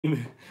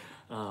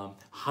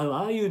How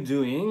are you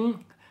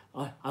doing?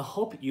 I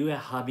hope you are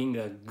having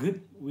a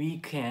good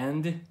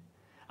weekend.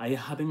 Are you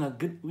having a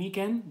good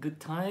weekend?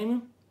 Good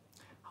time?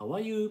 How are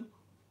you?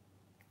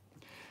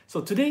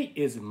 So today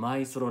is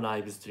my solo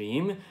live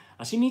stream.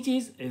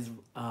 Shinichi is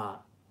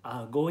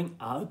going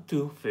out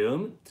to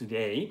film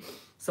today.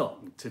 So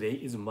today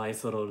is my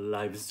solo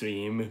live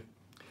stream.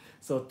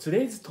 So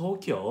today's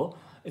Tokyo.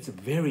 It's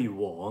very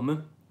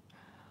warm.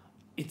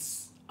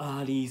 It's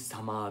early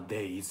summer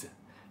days.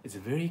 It's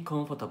very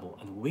comfortable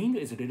and wind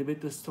is a little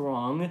bit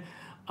strong.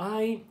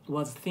 I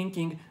was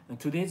thinking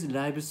today's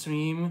live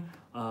stream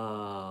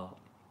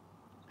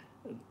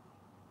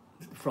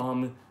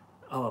from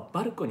our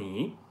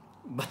balcony,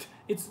 but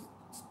it's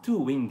too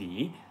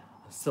windy.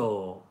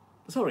 So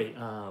sorry,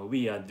 I'm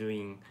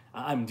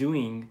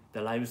doing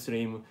the live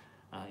stream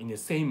in the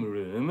same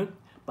room,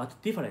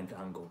 but different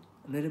angle.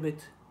 A little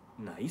bit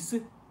nice.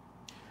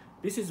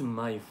 This is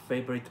my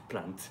favorite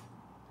plant.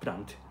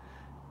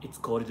 It's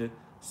called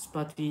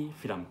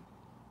spatifilum.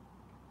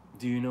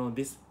 Do you know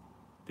this?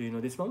 Do you know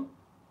this one?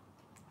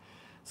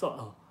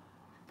 So,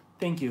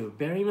 thank you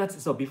very much.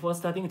 So before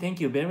starting, thank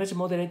you very much,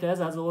 moderators,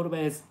 as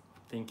always.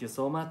 Thank you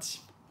so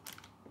much.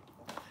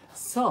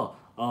 So,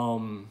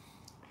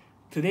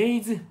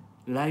 today's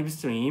live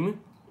stream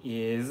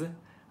is,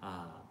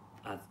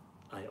 as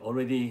I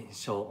already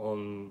show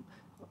on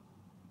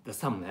the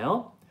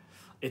thumbnail,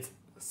 it's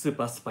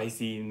super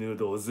spicy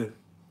noodles.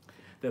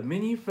 The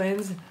many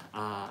friends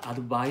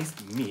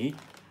advised me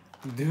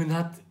do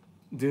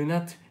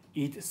not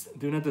eat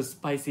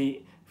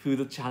spicy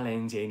food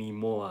challenge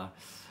anymore.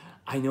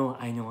 I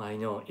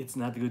know. It's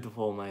not good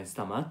for my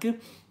stomach.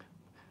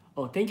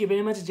 Oh, thank you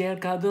very much, JR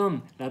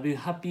Cardon. Love you.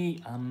 Happy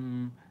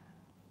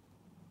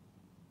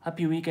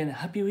weekend.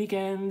 Happy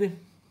weekend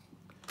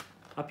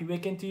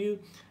to you.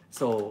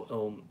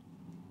 So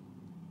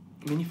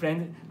many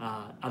friends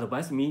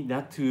advised me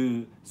not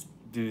to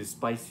do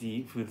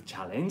spicy food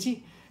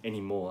challenge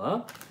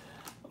anymore.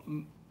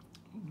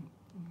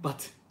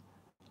 But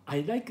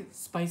I like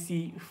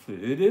spicy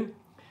food,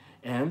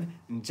 and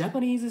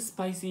Japanese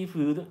spicy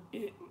food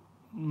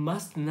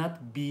must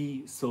not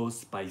be so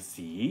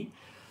spicy,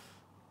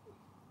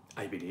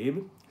 I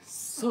believe.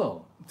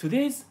 So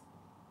today's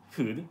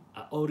food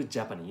are all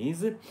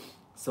Japanese,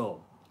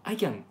 so I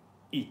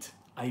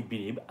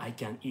believe I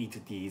can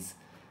eat these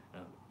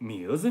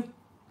meals.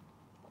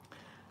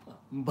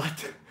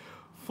 But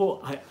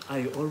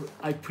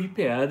I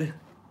prepared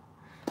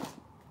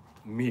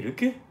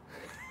milk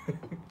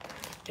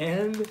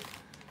and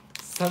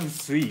some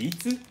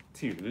sweets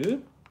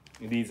too.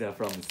 These are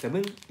from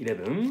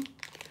 7-Eleven.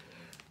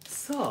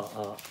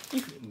 So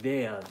if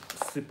they are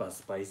super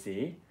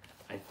spicy,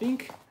 I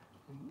think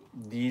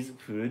these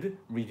food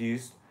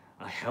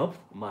help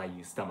my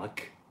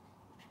stomach.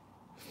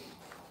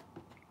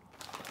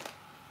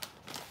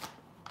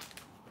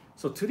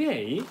 So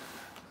today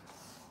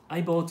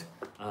I bought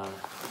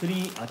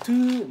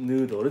two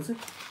noodles,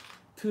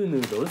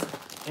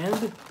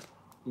 and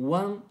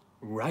one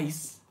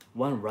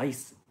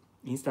rice,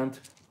 instant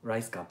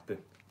rice cup.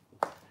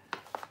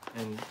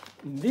 And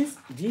these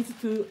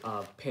two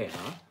are pair.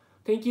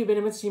 Thank you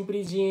very much,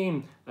 Simply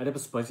Jim. I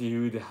love spicy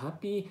food.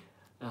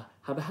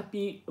 Have a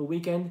happy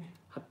weekend.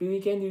 Happy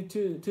weekend you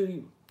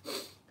too.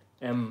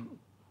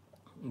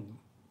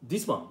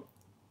 This one,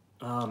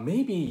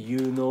 maybe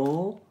you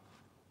know,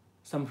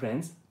 some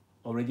friends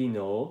already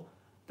know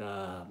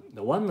the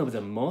one of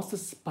the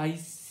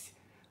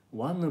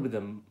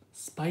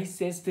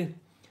spiciest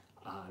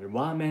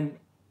ramen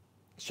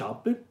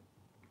shop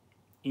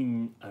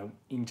in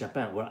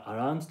Japan or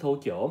around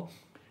Tokyo.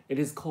 It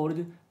is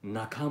called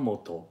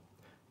Nakamoto.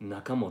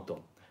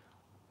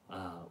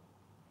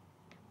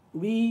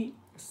 We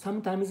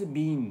sometimes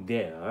been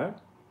there,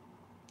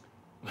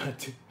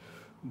 but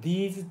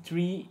these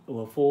 3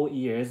 or 4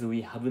 years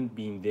we haven't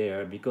been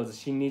there because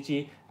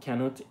Shinichi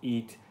cannot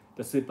eat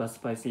the super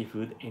spicy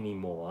food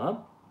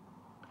anymore.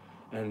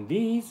 And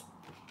this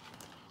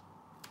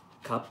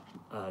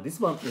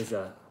one is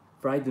a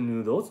fried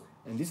noodles,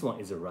 and this one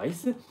is a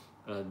rice.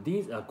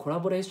 These are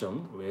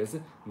collaboration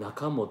with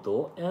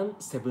Nakamoto and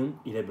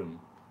 7-Eleven.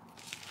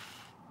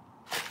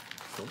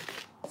 So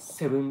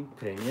 7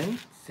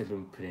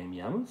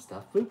 premium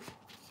stuff.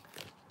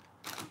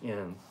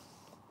 And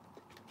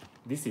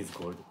this is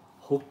called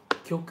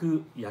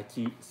Hokkyoku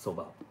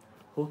Yakisoba.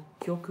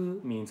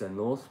 Hokkyoku means a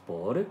North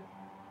Pole,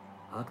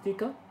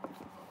 Arctica.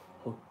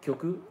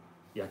 Hokkyoku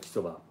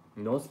Yakisoba,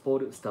 North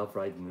Pole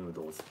stir-fried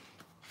noodles.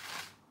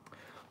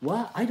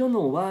 I don't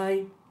know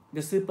why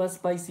the super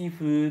spicy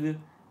food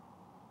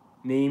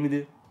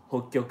named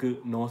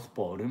Hokkyoku North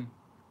Pole.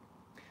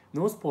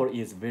 North Pole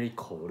is very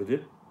cold,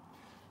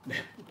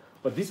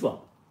 but this one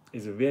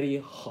is very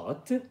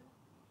hot.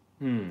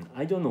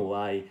 I don't know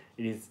why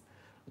it is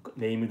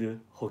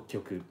named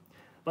Hokkyoku,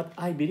 but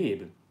I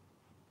believe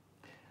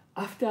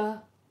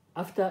after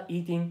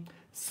eating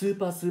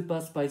super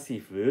spicy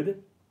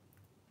food,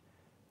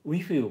 we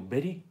feel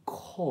very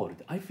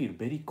cold. I feel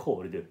very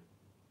cold.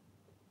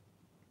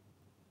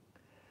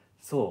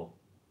 So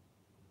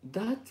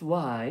that's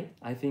why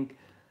I think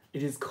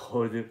it is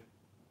called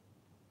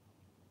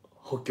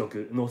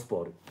Hokkyoku North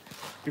Pole,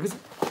 because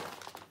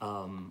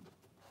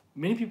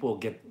many people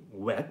get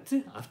wet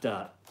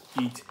after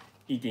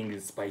eating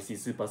spicy,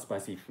 super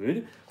spicy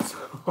food.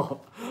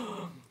 So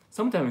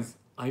sometimes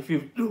I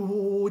feel,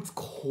 oh, it's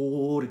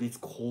cold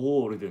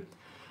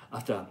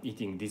after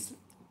eating this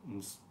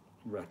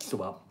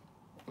rakisoba,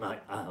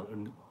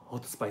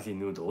 hot spicy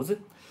noodles.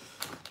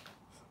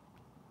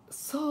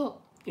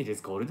 So it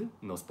is called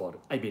Nospol,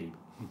 I believe.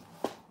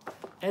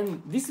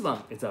 And this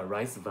one is a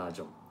rice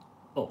version.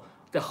 Oh,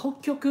 the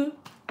Hokkyoku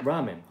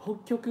ramen,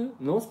 Hokkyoku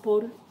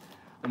Nospol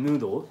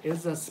noodle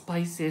is the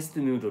spiciest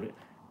noodle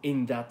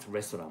in that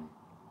restaurant.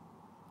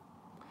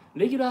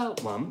 Regular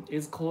one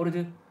is called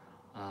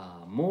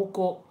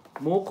moko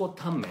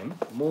tanmen,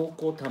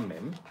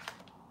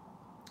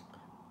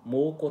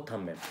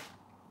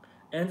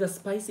 and the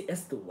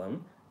spiciest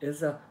one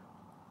is a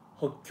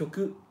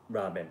Hokkyoku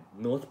ramen,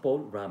 North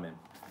Pole ramen.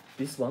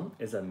 This one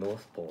is a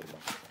North Pole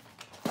one.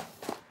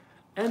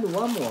 And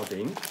one more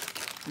thing,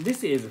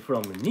 this is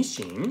from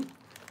Nissin.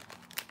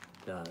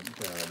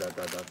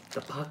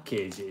 The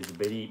package is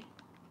very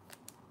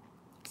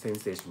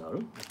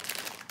sensational.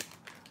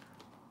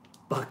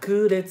 爆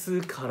裂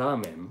辛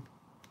麺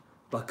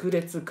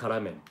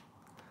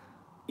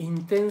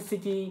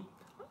intensity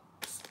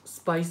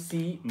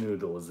spicy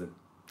noodles,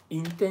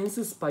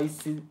 intense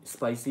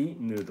spicy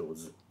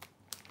noodles.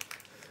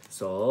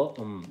 So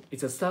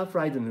it's a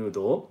stir-fried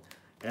noodle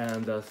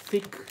and a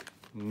thick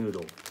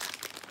noodle.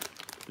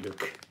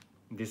 Look,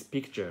 this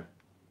picture,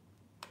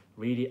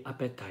 really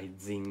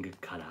appetizing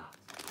color.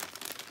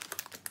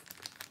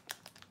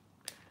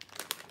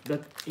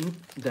 That in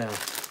the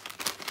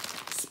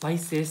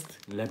spiciest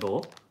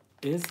level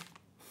is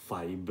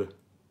 5.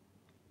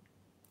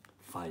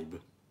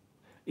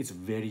 It's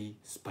very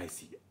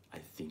spicy, I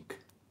think.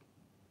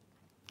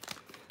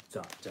 じ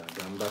ゃあ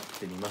頑張っ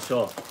てみまし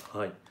ょう。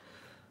はい。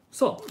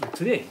So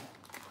today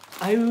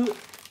I will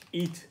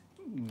eat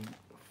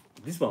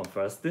this one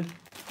first.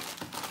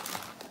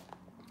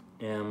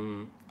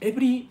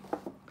 Every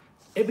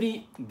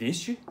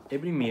dish,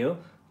 every meal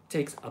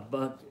takes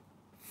about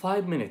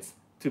 5 minutes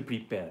to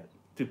prepare.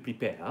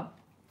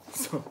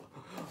 So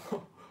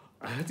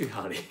I have to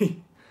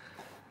hurry.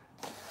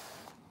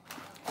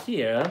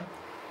 Here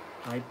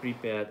I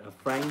prepared a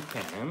frying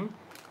pan.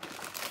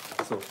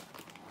 So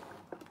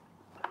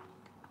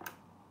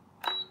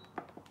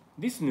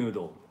this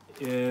noodle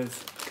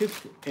is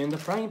cooked in the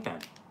frying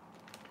pan.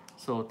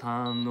 So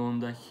turn on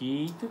the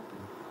heat.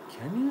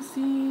 Can you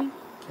see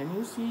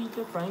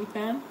the frying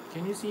pan?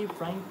 Can you see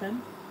frying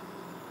pan?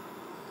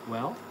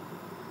 Well,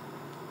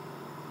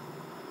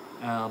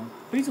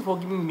 please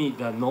forgive me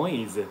the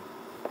noise.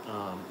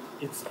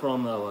 It's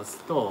from our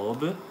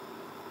stove.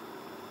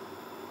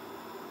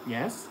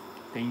 Yes,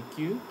 thank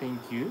you.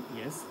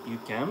 Yes, you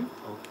can.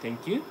 Oh,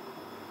 thank you.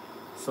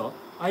 So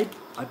I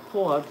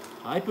put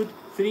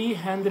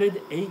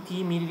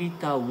 380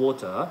 milliliter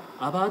water,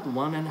 about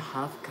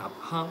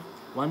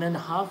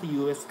 1.5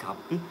 US cup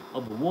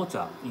of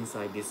water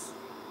inside this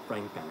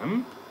frying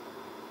pan.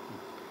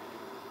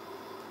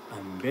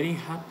 I'm very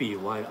happy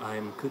while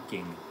I'm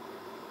cooking,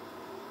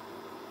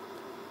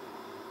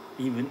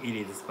 even it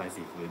is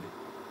spicy food.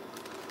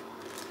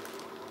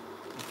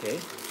 Okay,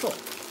 so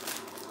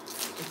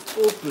let's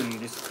open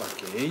this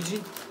package.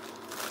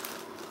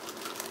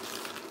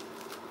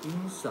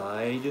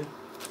 Inside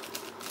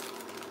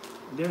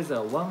there's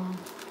a one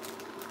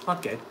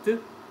packet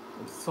of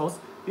sauce.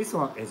 This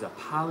one is a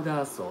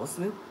powder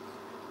sauce.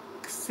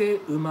 癖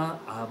うま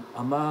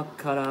甘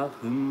辛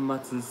粉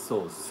末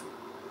ソース。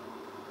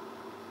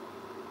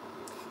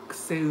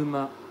癖う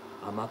ま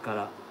甘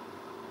辛。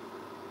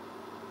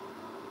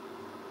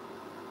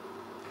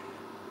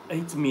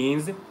It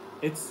means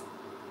it's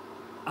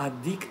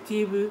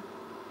addictive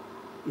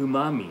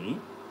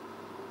umami.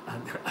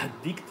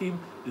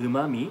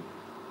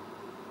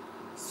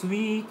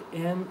 Sweet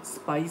and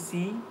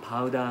spicy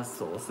powder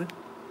sauce.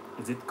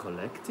 Is it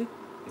correct?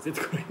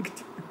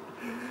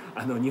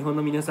 日本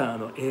の皆さ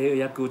ん、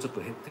英訳をちょっと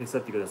手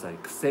伝ってください。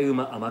癖う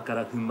ま甘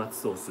辛粉末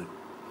ソース。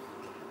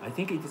I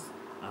think it is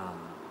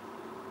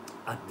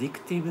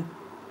addictive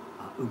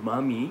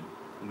umami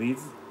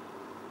with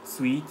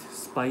sweet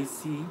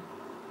spicy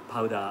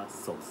powder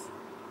sauce.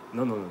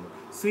 No.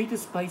 Sweet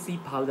spicy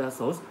powder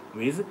sauce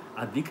with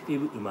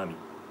addictive umami.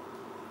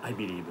 I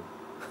believe.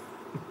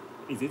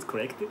 Is it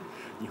correct?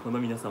 日本の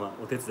皆様、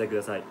お手伝いく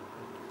ださい。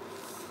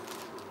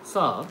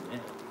さあ、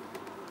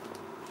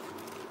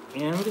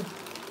and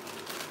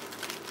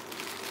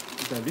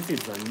this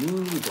is a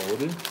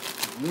noodles.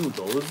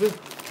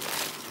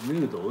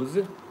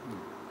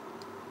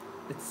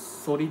 It's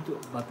solid,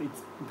 but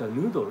the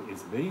noodle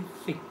is very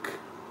thick.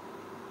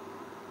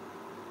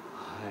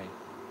 はい、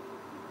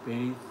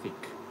very thick.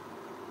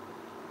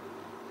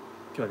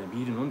 今日はね、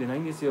ビール飲んでない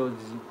んですよ、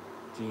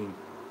ジン。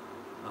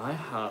I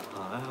have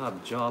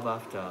job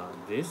after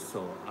this,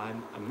 so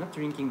I'm not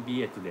drinking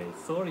beer today.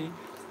 Sorry.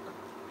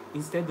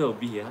 Instead of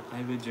beer,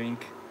 I will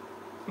drink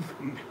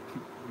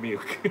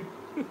milk.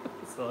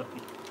 Sorry.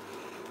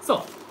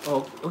 So,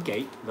 oh,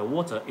 okay, the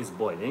water is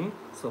boiling.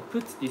 So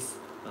put this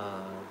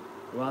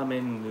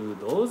ramen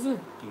noodles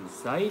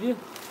inside,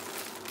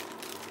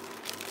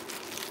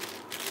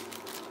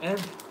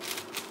 and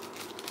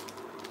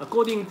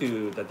according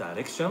to the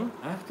direction,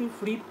 I have to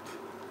flip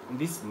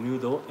this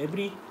noodle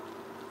every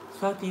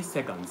 30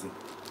 seconds.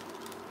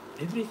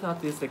 Every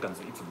 30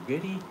 seconds. It's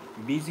very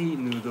busy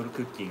noodle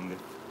cooking.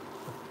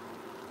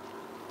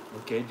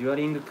 Okay,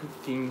 during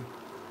cooking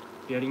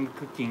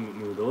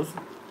noodles,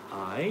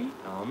 I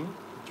am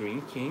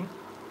drinking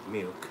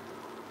milk.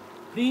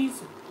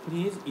 Please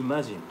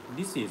imagine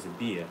this is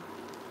beer.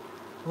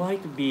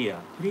 White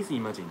beer. Please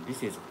imagine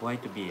this is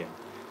white beer.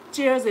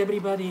 Cheers,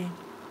 everybody.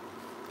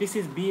 This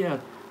is beer.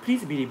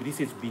 Please believe this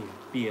is beer.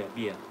 Beer.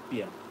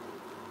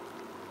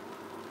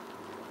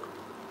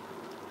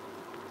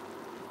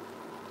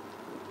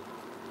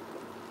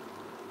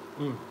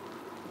 Mm.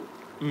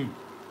 Mm.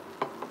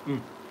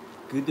 Mm.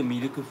 Good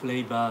milk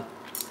flavor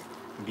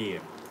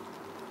beer.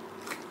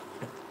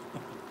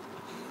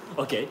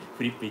 Okay,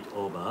 flip it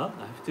over.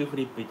 I have to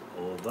flip it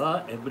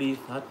over every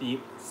 30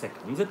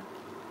 seconds.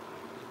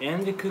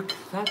 And cook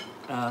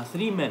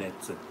 3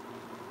 minutes.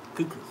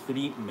 Cook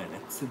 3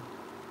 minutes.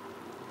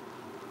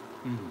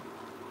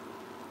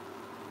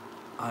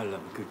 I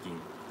love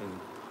cooking.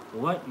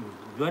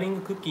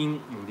 During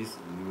cooking these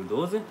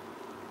noodles,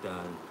 the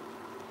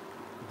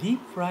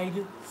deep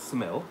fried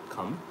smell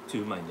come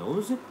to my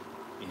nose,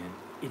 and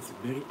it's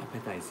very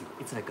appetizing.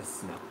 It's like a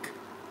snack.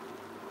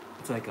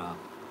 It's like a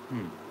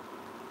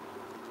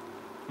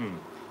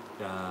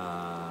the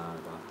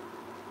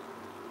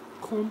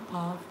corn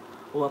puff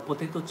or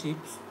potato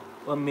chips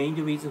or made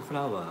with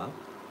flour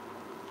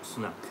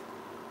snack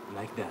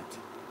like that.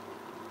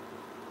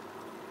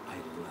 I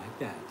like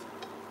that.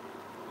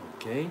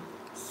 Okay,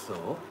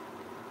 so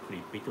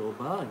flip it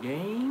over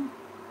again.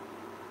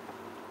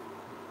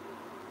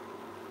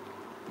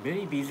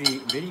 Very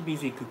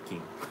busy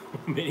cooking.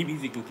 Very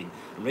busy cooking.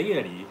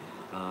 Regularly,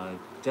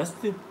 just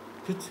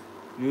put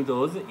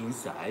noodles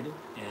inside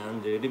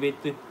and a little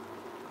bit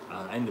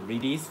and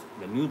release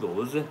the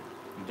noodles.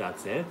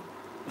 That's it.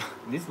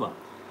 This one,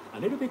 a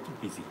little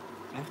bit busy.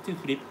 I have to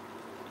flip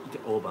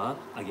it over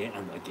again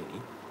and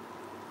again.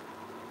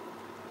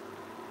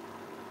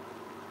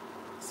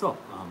 So,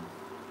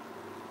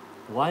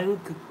 while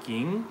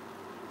cooking,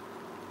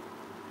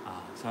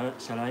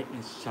 shall I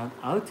shout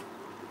out?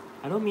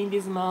 Hello,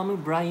 Mindy's mom,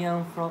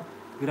 Brian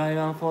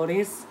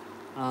Forrest,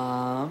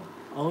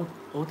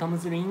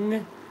 Autumn's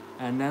Ring,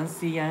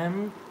 Nancy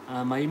M,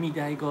 Mayumi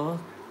Daigo,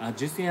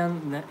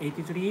 Jusian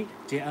 83,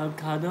 J.R.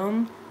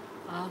 Cardon,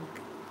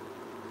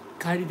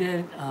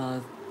 Kylie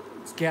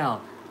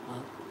Scal,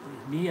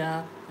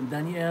 Mia,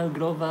 Daniel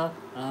Grover,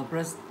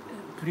 Bruce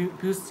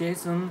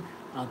Jason,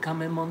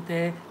 Kamen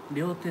Monte,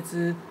 Ryo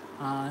Tetsu,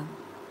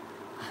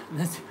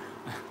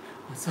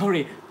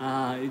 sorry,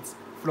 it's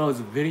flows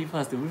very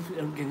fast.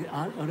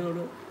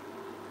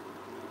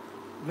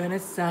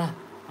 Vanessa,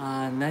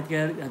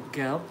 Nightingale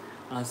girl.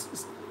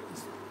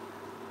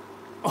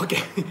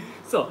 Okay,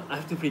 so I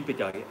have to flip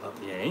it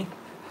again.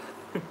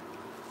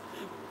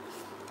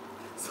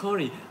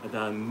 Sorry,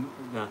 the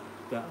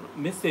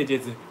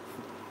messages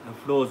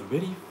flows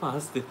very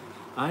fast.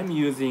 I'm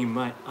using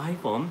my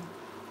iPhone.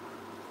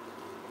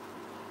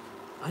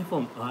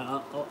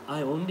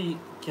 I only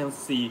can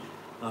see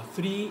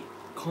 3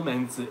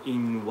 comments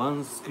in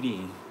one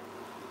screen.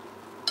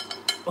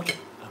 Okay.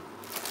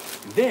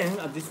 Then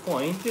at this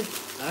point,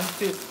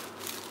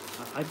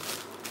 I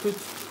put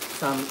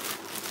some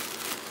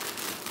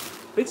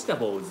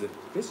vegetables.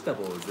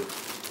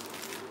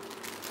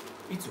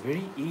 It's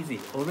very easy.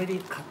 Already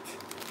cut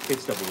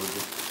vegetables.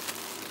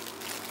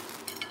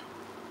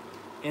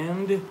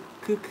 And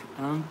cook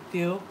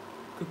until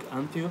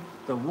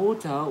the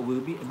water will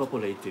be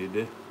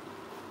evaporated.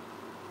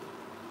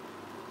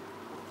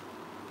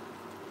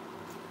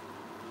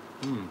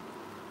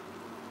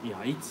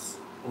 Yeah, it's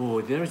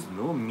there is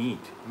no meat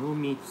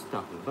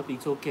stuff, but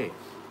it's okay.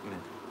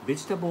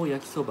 Vegetable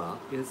yakisoba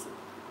is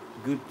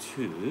good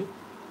too.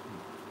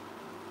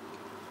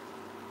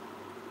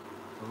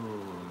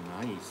 Oh,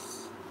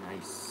 nice.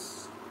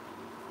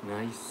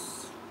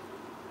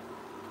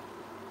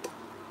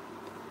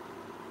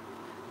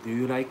 Do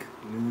you like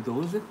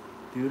noodles?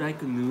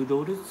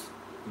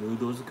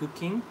 Noodles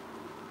cooking?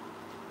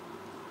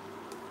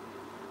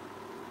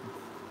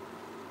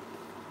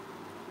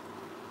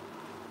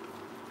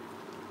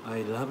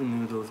 I love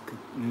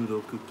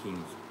noodle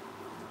cooking.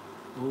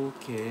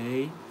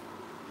 Okay,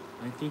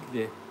 I think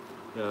the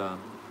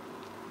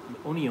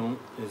onion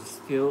is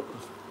still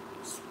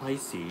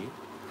spicy.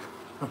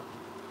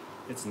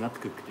 It's not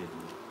cooked yet.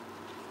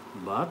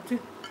 But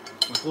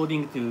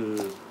according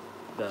to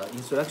the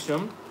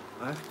instruction,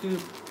 I have to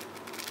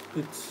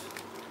put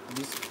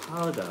this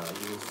powder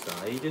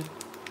inside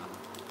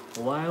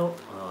while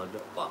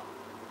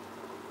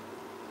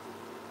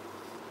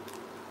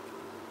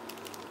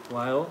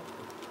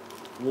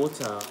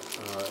water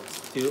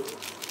still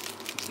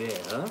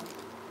there.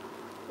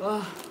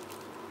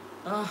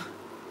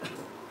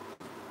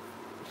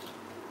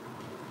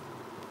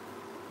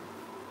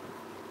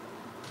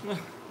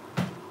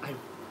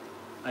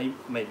 I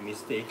made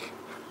mistake.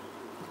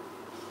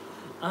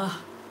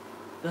 Ah,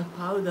 the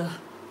powder,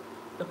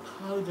 the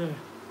powder.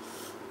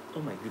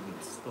 Oh my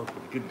goodness, oh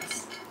my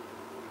goodness.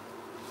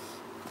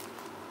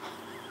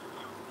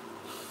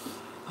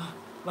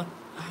 But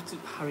I have to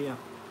hurry up.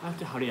 I have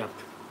to hurry up.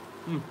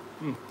 Mm,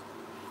 mm.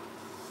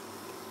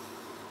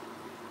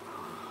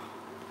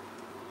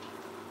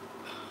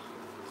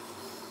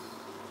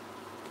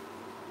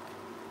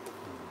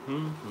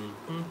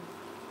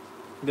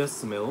 The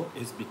smell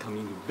is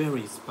becoming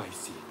very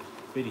spicy.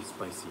 Very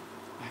spicy.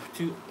 I have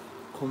to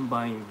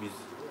combine with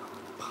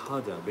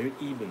powder very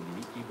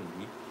evenly.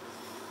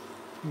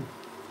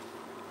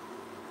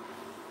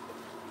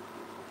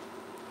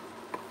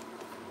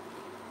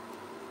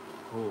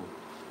 Oh,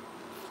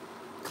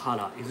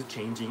 color is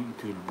changing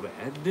to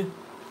red.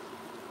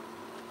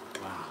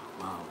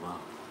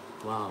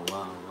 Wow.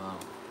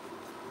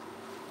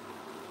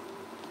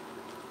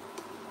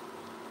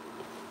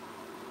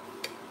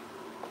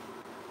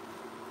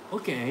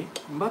 Okay,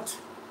 but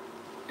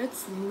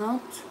it's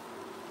not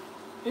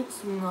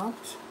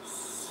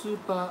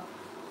super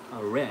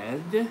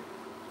red.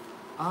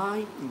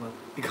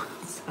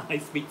 Because I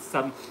spit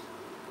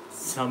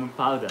some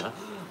powder.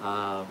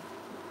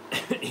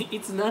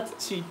 It's not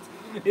cheat.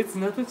 It's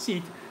not a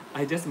cheat.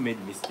 I just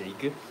made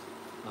mistake.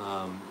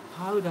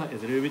 Powder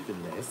is a little bit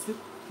less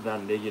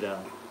than regular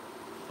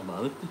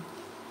amount.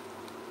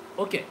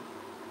 Okay.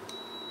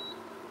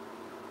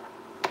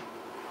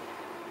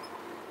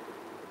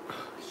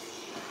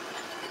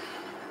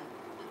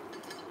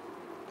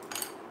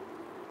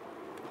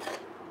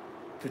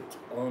 Put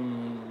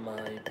on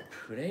my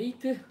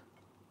plate.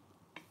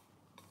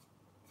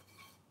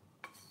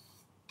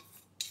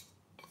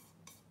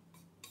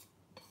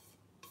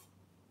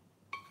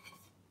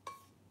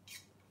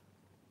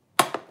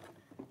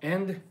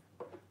 And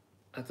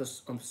on the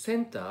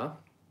center,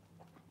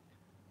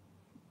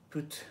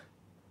 put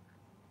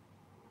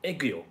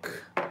egg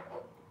yolk,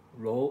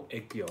 raw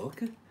egg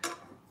yolk.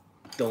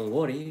 Don't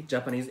worry,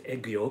 Japanese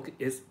egg yolk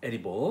is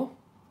edible.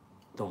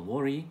 Don't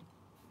worry.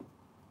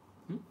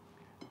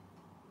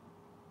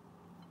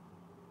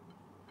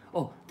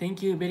 Oh,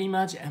 thank you very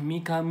much,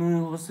 Mika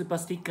Moon for super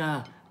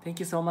sticker. Thank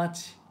you so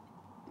much.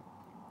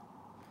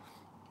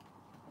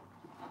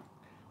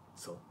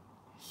 So,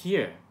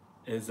 here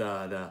is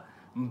the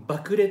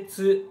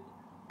Bakuretsu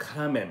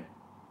Ramen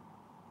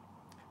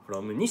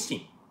from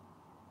Nissin.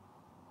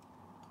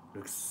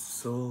 Looks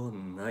so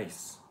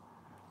nice.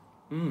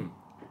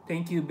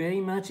 Thank you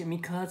very much,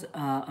 Mika's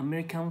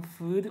American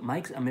food,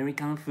 Mike's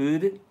American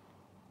food.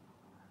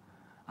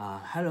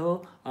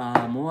 Hello,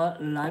 more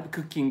live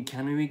cooking.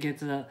 Can we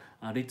get a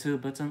little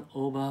button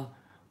over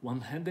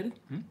 100?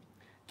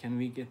 Can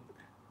we get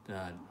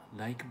the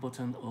like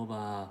button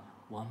over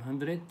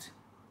 100?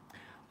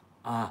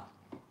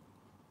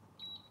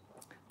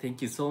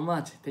 Thank you so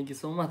much. Thank you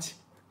so much.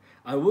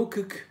 I will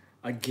cook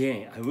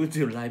again. I will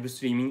do live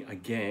streaming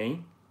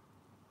again.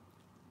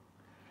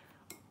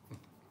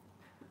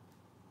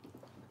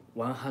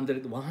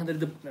 100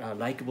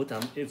 like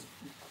button is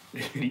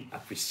really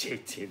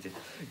appreciated.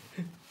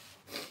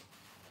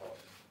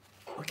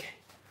 Okay.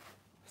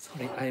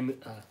 Sorry, I'm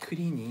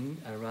cleaning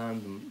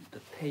around the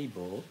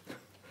table.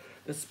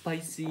 The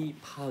spicy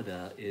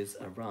powder is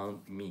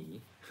around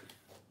me.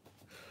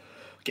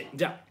 Okay,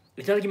 じゃ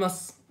あいただきま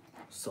す。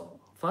So,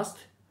 first,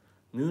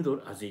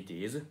 noodle as it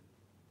is.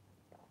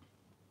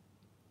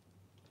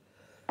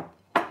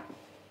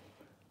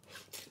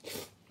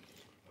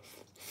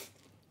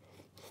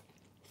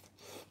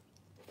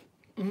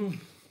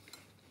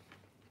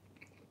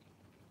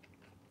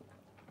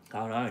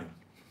 Karai.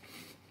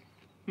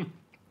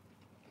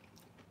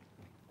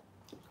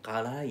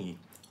 辛い。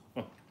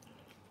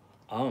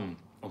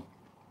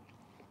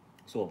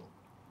So,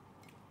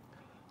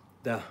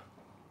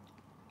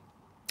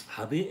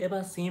 have you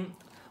ever seen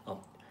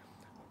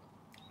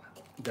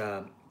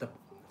the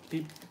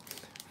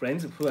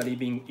friends who are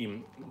living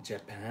in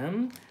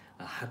Japan?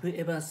 Have you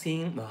ever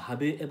seen or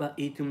have you ever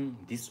eaten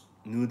these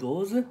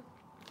noodles?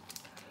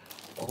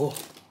 Oh,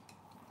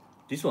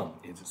 this one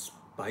is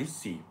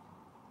spicy.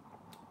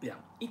 Yeah,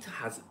 it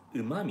has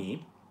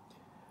umami.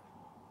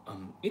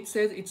 It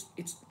says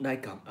it's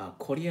like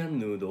Korean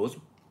noodles,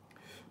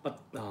 but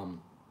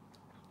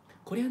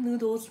Korean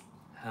noodles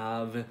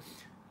have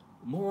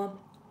more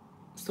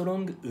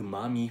strong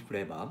umami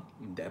flavor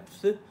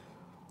depth.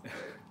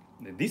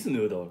 This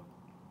noodle,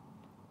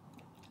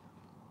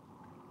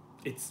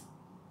 it's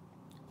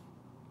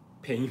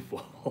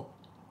painful.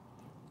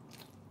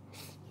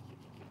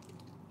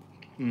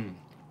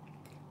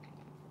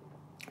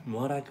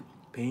 More like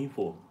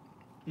painful.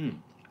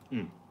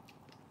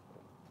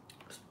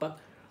 But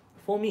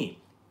for me,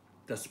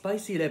 the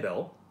spicy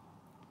level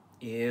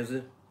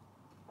is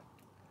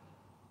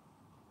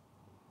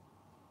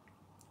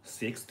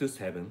 6 to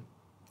 7.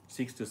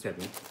 6 to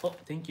 7. Oh,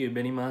 thank you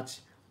very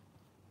much.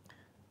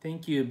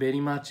 Thank you very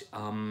much.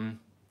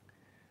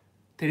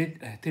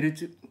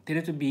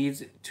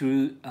 Teletubbies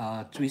to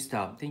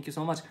Twister. Thank you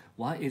so much.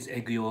 Why is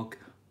egg yolk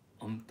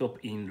on top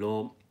in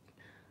raw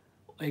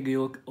egg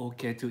yolk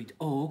okay to eat.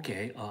 Oh,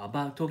 okay.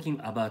 About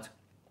talking about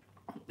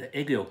the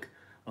egg yolk.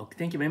 Okay,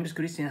 thank you very much,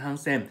 Christian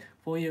Hansen,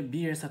 for your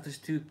beer,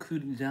 Satoshi, to cool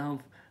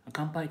down.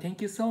 Kampai,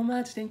 thank you so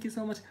much. Thank you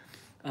so much.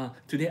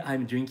 Today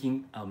I'm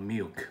drinking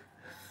milk.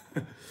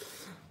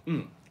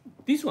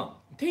 This one,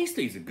 taste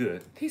is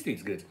good. Taste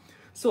is good.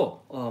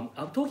 So,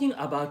 I'm talking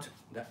about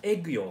the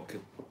egg yolk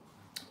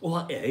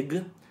or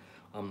egg.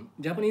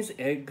 Japanese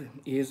egg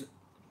is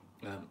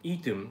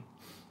eaten.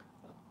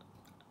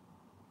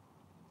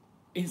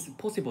 It's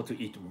possible to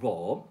eat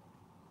raw.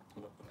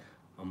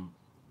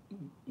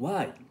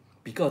 Why?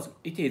 Because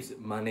it is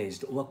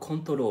managed or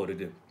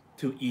controlled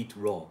to eat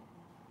raw.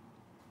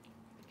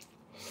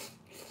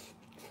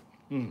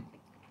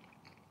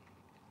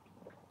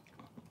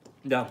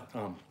 The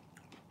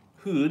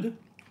food,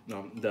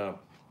 the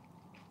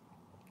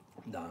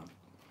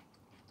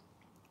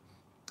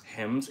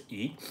hens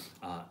eat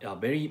are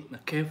very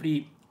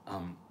carefully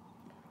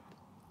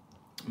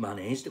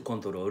managed,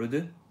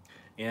 controlled,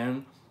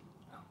 and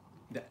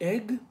the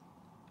egg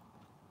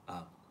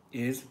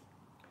is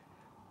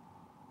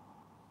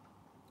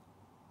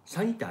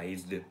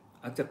sanitized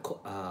at the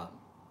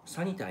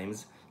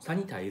sanitized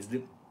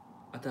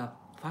at a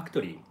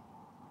factory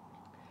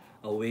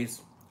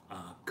with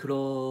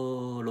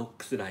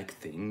Clorox-like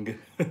thing.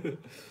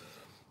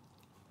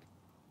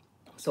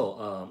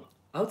 So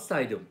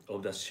outside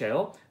of the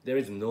shell, there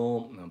is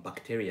no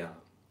bacteria.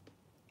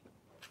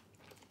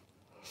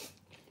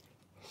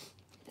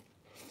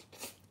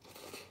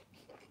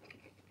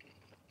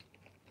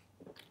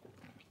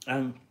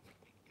 And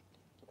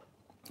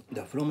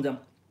from the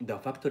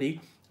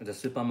factory, the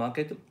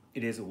supermarket,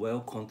 it is well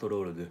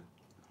controlled.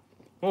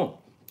 Oh,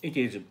 it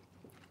is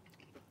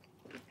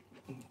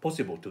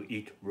possible to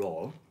eat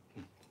raw.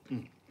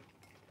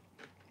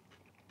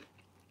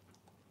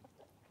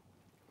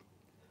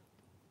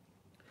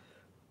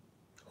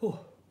 Oh.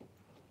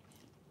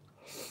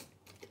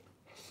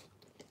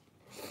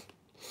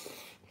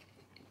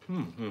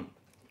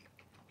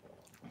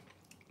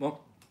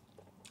 Well,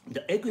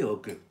 the egg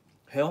yolk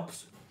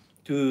helps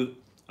to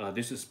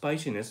this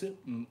spiciness a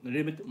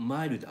little bit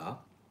milder.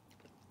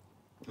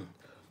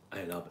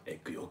 I love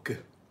egg yolk.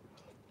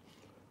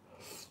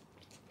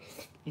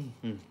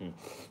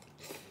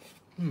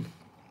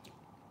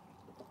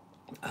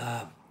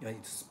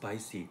 It's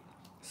spicy.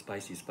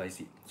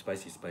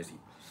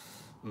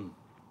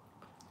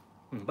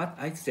 But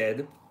I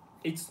said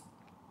it's,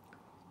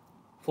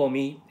 for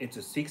me, it's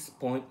a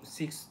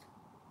 6.6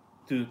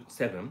 to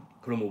 7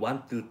 from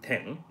 1 to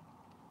 10.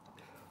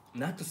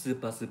 Not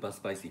super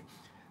spicy.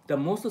 The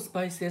most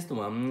spiciest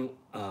one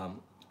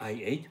I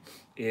ate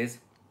is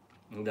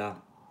the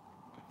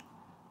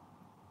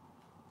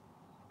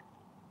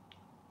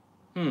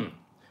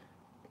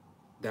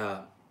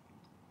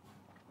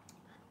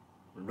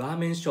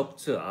ramen shop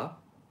tour.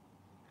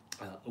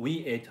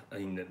 We ate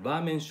in the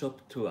ramen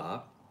shop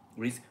tour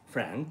with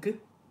Frank.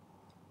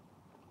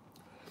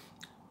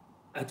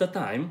 At the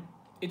time,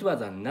 it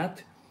was a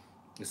not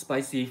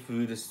spicy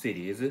food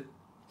series.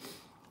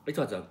 It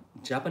was a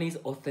Japanese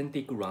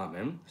authentic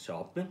ramen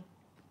shop,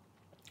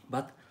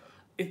 but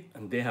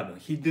they have a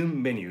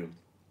hidden menu.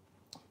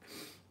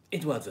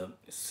 It was a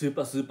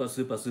super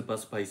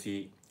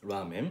spicy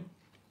ramen.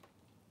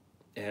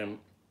 And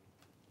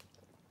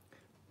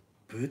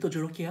ブートジ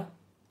ョロキア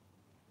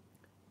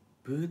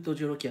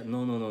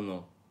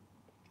No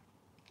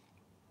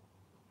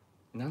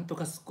なんと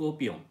かスコー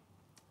ピオン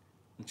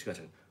違う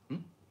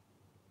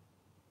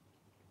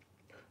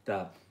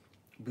The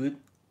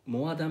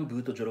more than ブ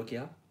ートジョロキ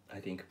ア I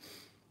think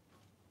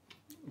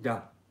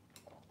the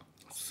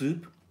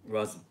soup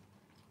was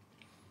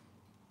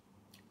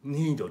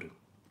needle.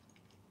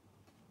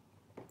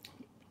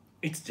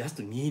 It's just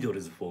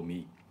needles for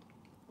me.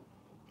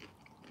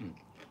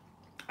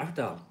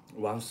 After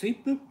one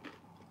sip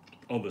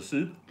of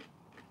soup,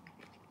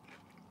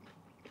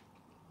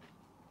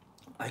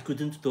 I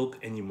couldn't talk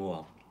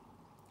anymore.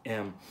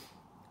 And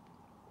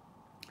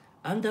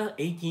under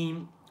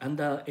 18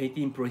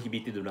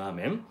 prohibited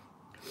ramen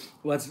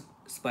was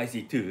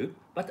spicy too,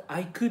 but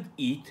I could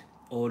eat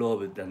all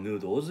of the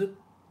noodles.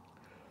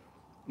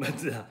 But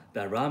the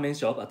ramen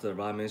shop,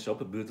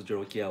 Boot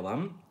Jorokia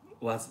one,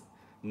 was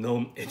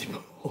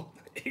non-edible.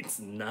 It's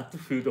not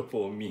food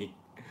for me.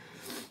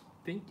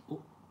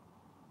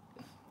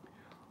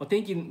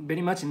 Thank you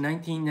very much,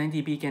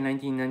 1990 PK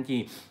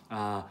 1990.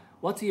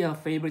 What's your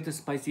favorite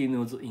spicy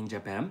noodles in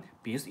Japan?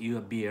 Because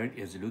your beard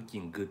is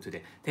looking good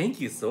today. Thank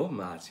you so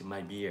much,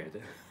 my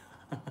beard.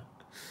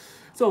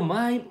 So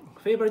my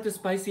favorite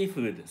spicy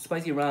food,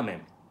 spicy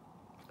ramen.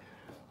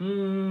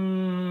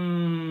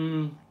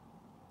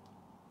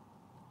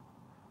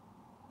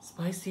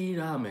 Spicy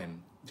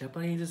ramen,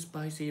 Japanese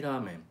spicy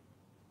ramen.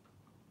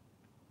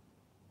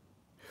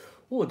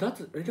 Oh,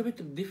 that's a little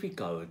bit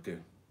difficult.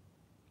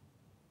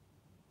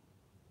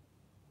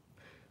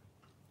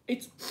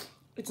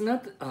 It's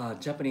not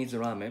Japanese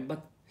ramen,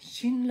 but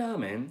Shin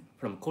ramen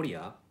from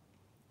Korea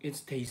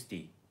is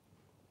tasty.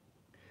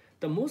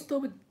 The most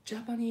of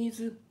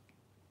Japanese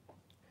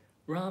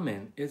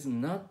ramen is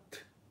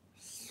not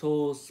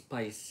so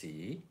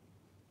spicy.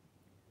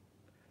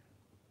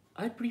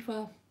 I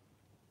prefer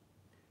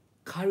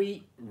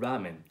curry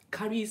ramen,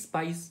 curry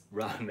spice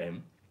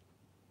ramen.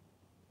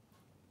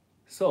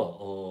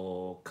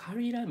 So,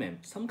 curry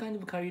ramen, some kind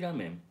of curry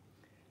ramen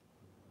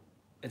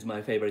is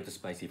my favorite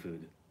spicy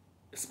food,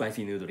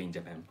 spicy noodle in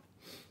Japan.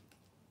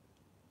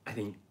 I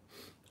think.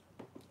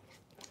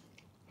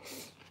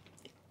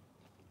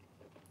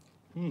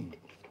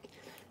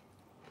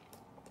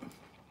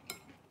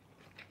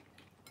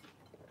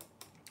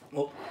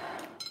 Oh,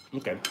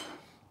 okay.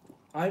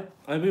 I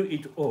will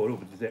eat all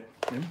of them,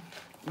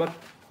 but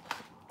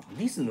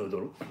this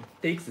noodle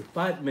takes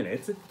 5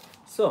 minutes,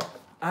 so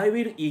I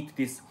will eat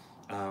this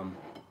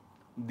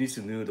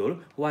noodle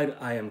while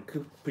I am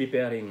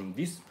preparing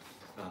this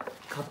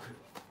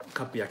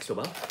cup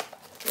yakisoba,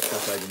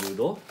 stir-fried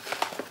noodle.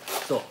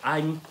 So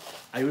I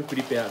will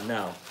prepare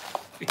now.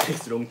 It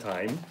takes a long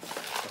time,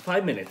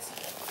 5 minutes.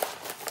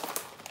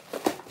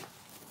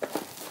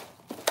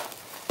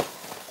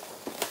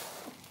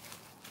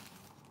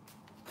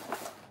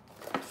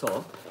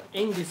 So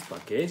in this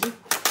package,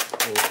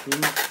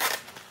 open.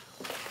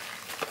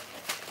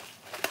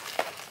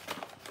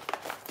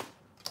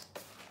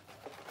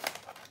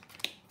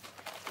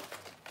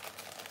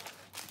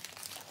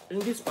 In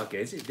this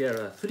package,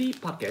 there are 3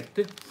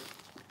 packets.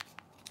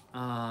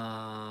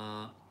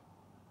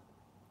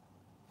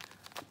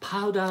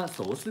 Powder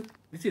sauce.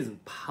 This is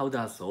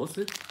powder sauce.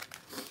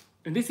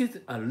 And this is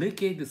a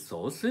liquid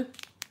sauce.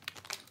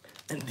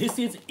 And this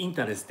is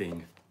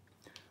interesting.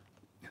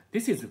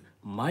 This is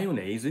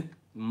mayonnaise.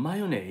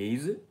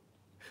 Mayonnaise.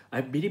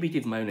 I believe it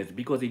is mayonnaise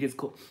because it is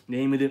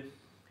named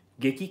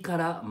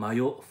Gekikara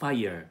Mayo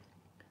Fire.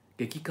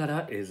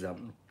 Gekikara is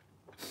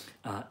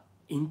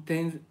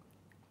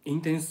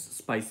intense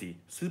spicy,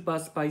 super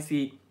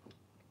spicy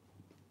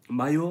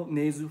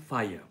mayonnaise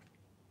fire.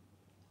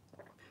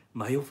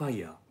 Mayo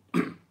fire.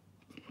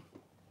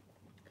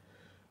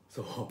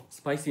 So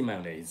spicy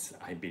mayonnaise,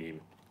 I believe.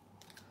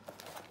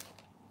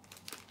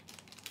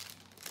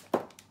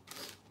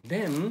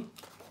 Then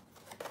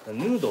the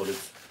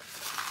noodles.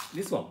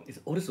 This one is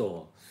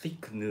also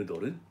thick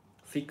noodle.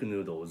 Thick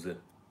noodles.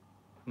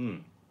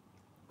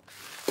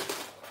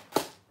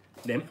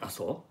 Then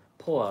also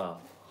pour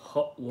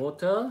hot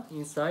water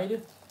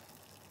inside.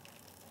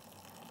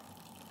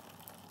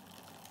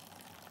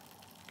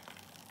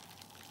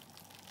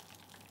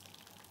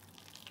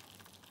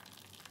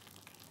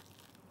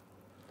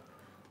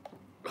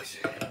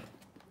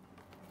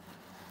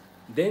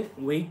 Then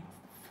wait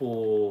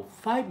for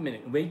 5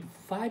 minutes. Wait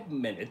 5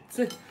 minutes.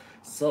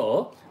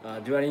 So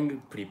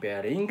during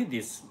preparing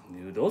these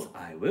noodles,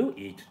 I will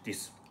eat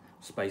this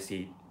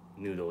spicy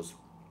noodles.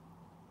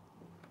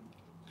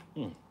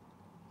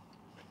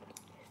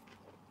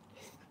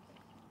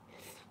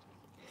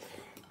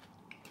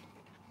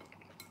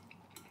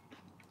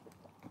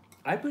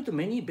 I put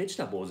many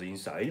vegetables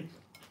inside,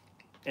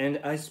 and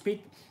I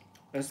spit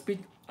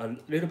a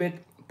little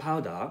bit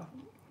powder,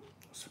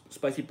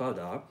 spicy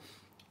powder.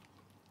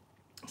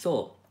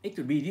 So it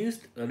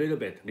reduced a little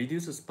bit,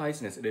 reduced the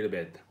spiciness a little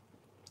bit.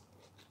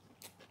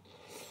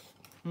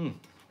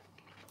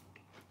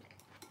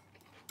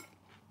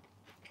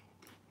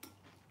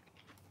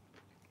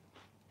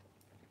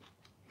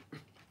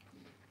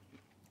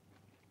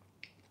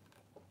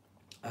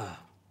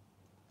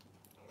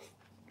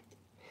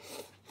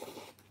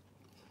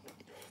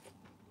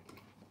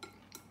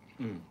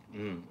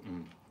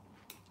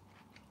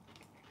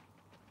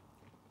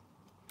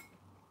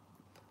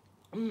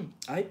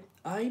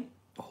 I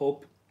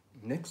hope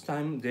next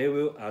time they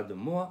will add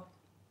more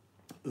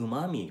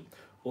umami,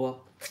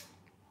 or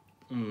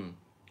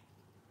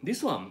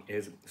this one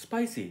is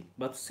spicy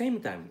but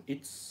same time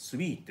it's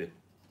sweet.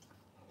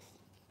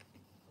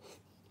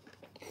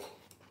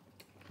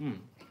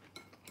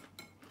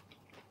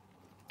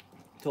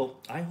 So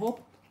I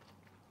hope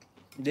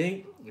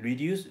they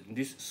reduce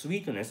this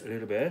sweetness a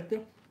little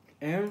bit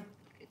and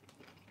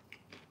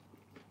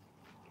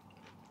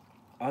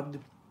add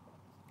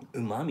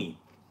umami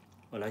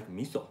like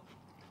miso.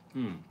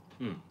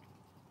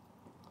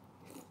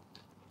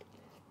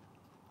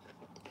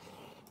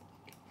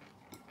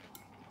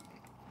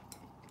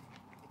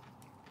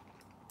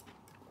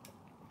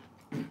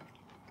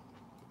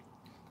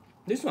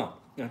 This one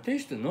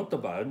tastes not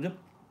bad,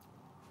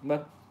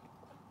 but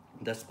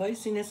the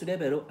spiciness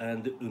level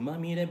and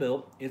umami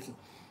level is,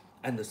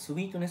 and the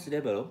sweetness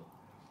level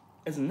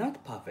is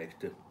not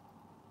perfect.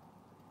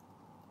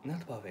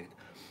 Not perfect.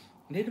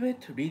 Little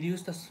bit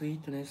reduce the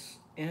sweetness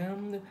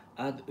and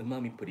add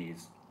umami,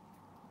 please.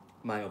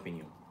 My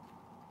opinion.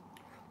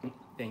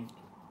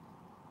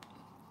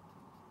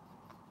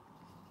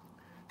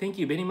 Thank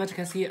you very much,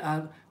 Cassie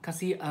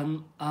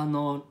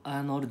Arnold.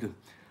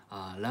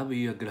 Love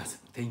your glass.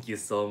 Thank you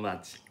so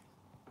much.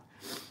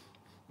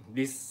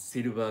 This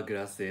silver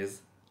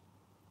glasses.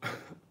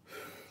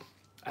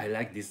 I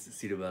like this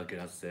silver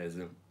glasses.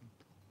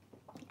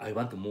 I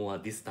want more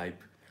this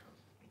type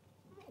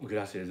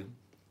glasses.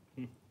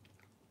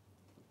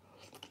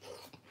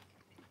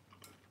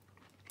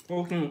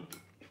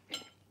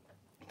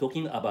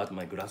 talking about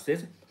my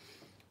glasses,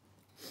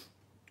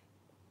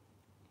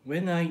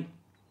 when I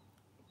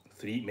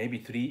maybe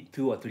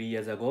 2 or 3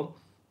 years ago,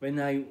 when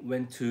I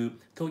went to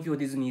Tokyo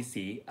Disney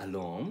Sea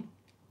alone,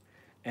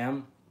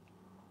 and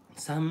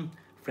some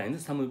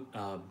friends, some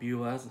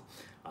viewers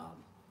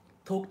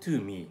talked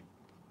to me.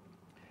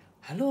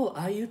 Hello,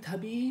 are you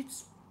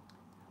TabiEats?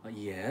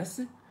 Yes.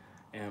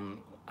 And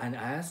I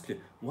asked,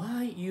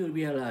 why you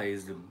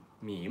realized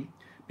me?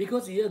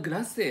 Because your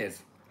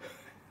glasses.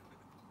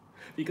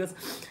 Because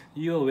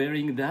you're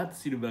wearing that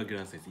silver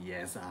glasses.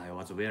 Yes, I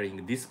was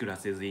wearing these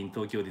glasses in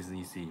Tokyo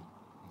Disney Sea.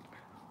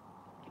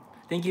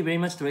 Thank you very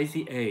much,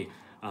 Tracy A.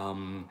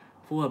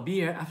 For a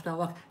beer after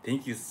work.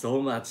 Thank you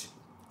so much.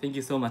 Thank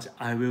you so much.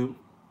 I will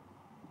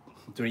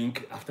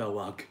drink after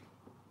work.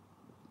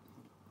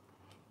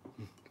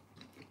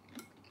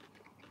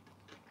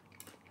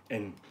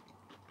 And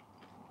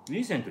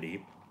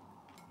recently,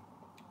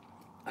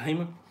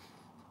 I'm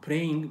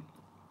playing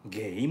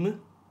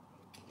game.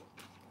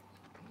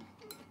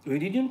 We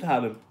didn't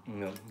have a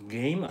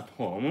game at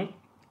home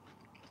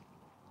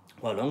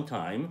for a long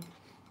time.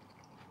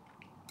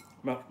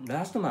 But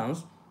last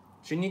month,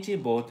 Shinichi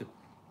bought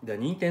the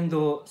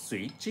Nintendo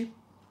Switch.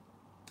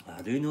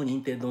 Do you know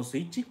Nintendo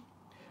Switch?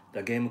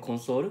 The game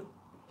console.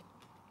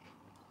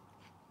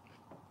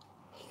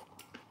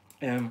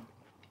 And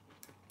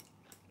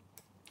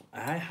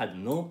I had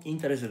no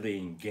interest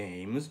in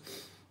games,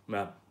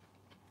 but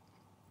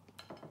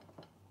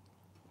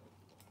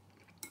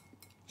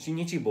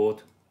Shinichi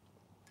bought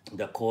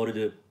the called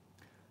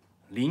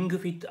Ring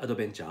Fit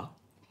Adventure.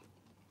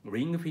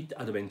 Ring Fit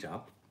Adventure.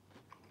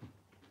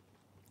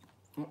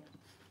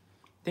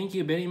 Thank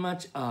you very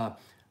much,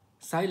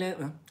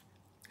 CLM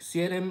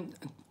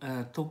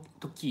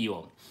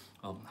Tokyo.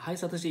 Hi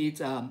Satoshi,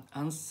 it's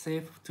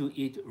unsafe to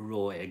eat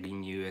raw egg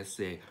in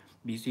USA.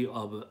 BC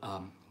of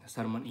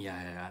salmon,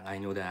 yeah, I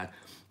know that.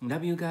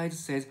 Love you guys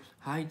says,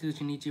 hi to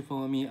Shinichi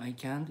for me. I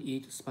can't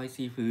eat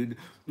spicy food,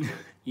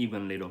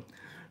 even little.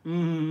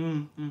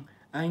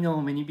 I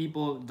know many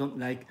people don't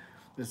like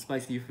the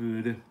spicy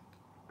food.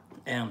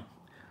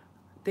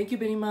 Thank you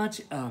very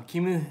much,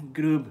 Kim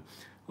Group,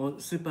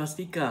 super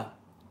sticker.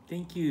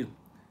 Thank you.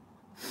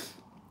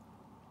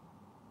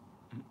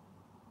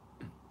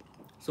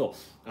 So,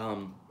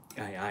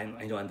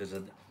 I don't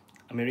understand.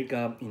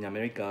 In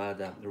America,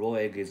 the raw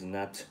egg is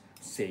not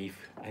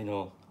safe. I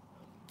know.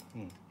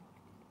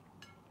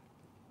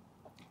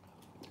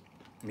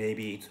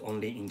 Maybe it's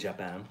only in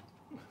Japan.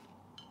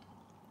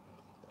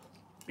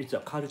 It's a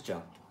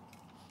culture.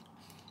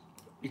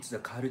 It's a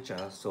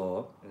culture.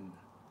 So,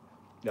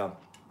 the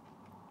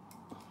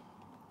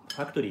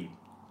factory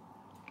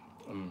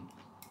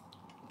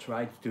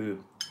tried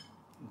to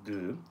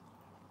do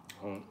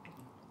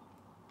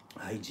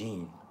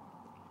hygiene.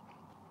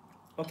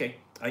 Okay,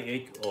 I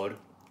ate all,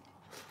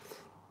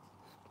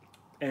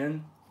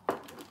 and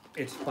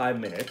it's 5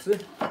 minutes.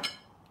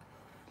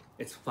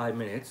 It's 5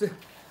 minutes.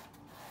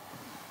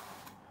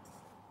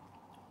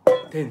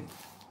 Then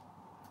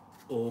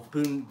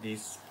open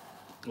this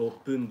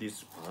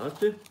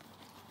part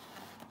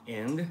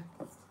and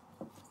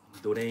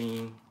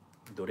drain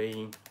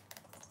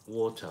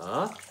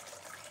water.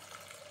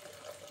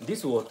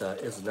 This water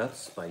is not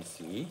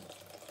spicy.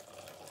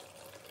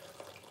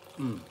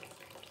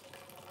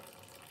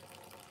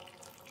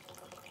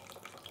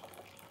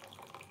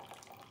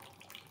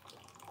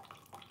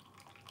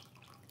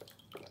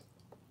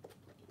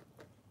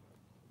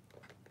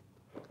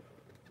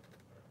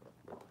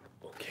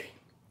 Okay.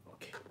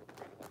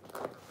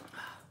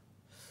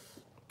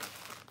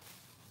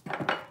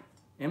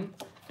 And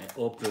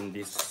open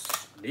this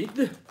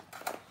lid.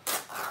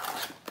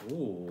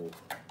 Oh,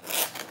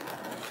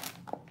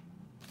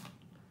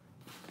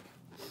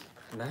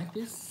 like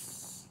this.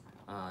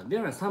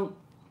 There are some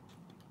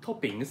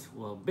toppings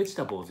or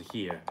vegetables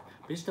here.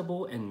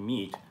 Vegetable and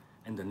meat,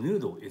 and the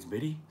noodle is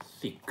very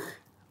thick.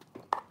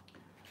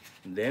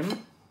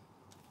 Then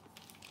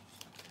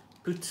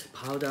put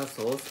powder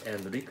sauce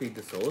and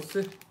liquid sauce.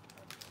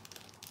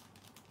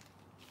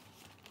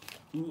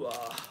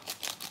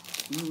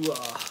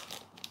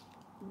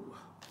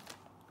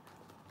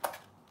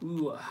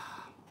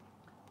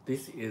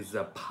 This is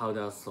a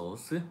powder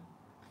sauce.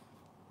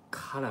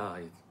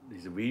 Color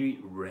is really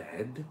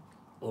red,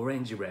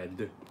 orange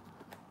red.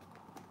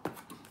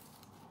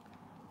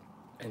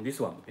 And this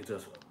one is a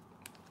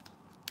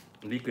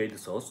liquid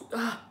sauce.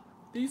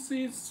 This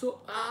is so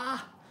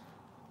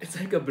it's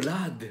like a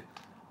blood.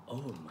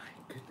 Oh my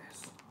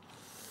goodness.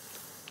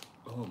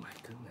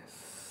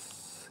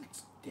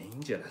 It's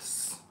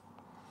dangerous.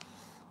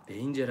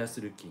 Dangerous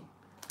looking.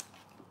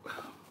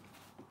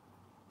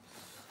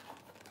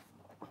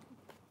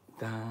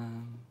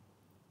 Done.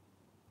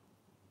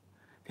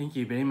 Thank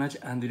you very much,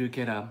 Andrew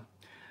Keller.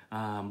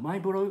 My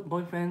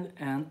boyfriend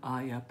and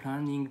I are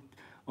planning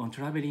on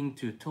traveling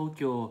to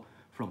Tokyo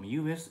from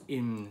US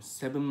in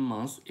 7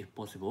 months if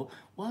possible.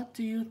 What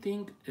do you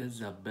think is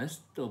the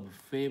best of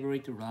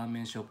favorite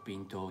ramen shop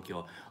in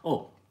Tokyo?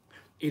 Oh,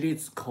 it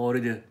is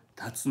called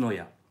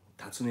Tatsunoya.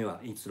 Tatsunoya,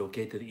 it's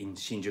located in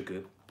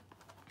Shinjuku.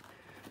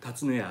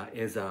 Tatsunoya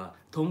is a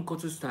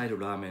tonkotsu style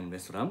ramen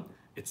restaurant.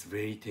 It's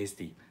very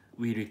tasty.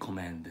 We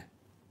recommend.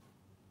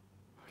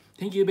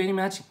 Thank you very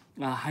much,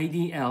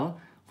 Heidi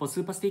L, for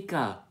super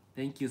sticker.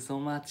 Thank you so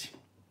much.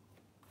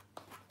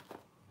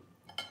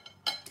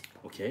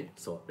 Okay,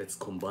 so let's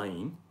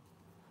combine.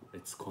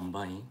 Let's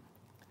combine.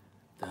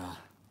 The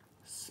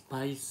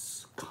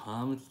spice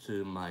comes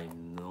to my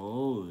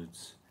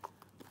nose.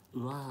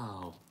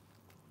 Wow.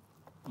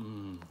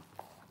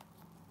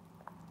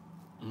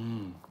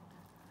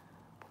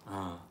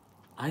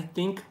 I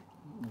think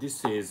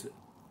this is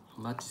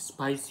much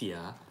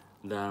spicier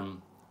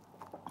than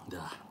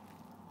the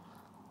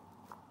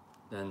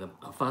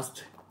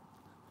first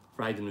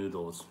fried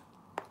noodles.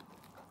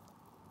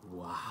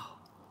 Wow.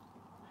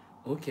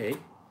 Okay,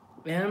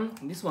 and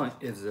this one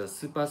is a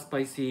super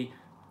spicy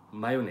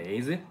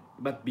mayonnaise.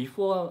 But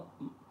before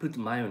I put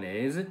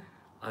mayonnaise,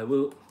 I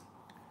will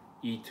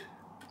eat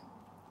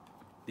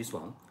this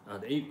one,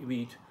 and I will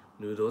eat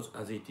noodles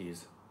as it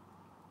is.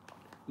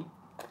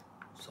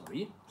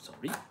 Sorry.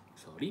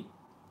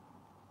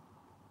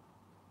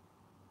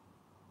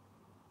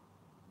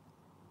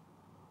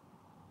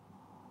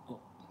 Oh.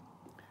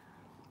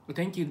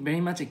 Thank you very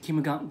much,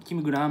 Kim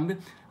Graham.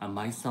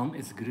 My son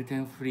is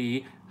gluten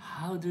free.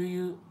 How do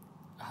you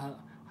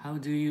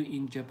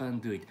in Japan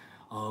do it?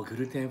 Oh,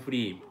 gluten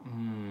free.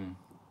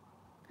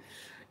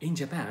 In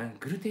Japan,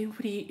 gluten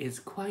free is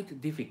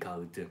quite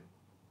difficult.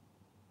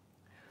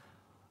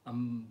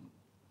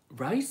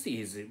 Rice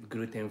is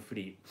gluten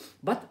free,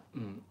 but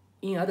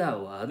in other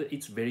words,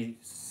 it's very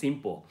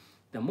simple.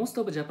 The most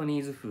of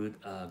Japanese food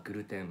are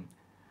gluten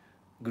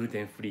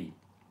free.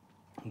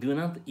 Do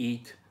not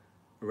eat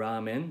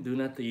ramen, do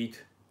not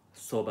eat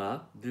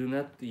soba, do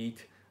not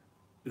eat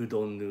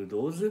udon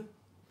noodles,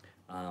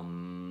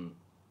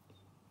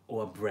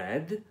 or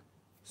bread,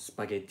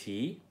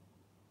 spaghetti,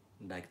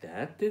 like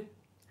that,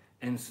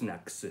 and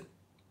snacks.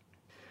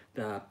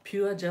 The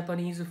pure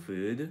Japanese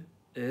food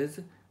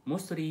is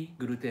mostly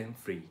gluten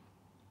free.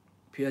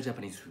 Pure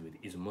Japanese food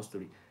is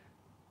mostly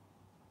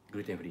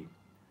gluten free.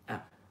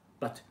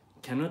 But you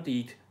cannot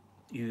eat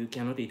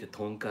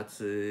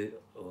tonkatsu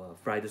or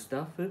fried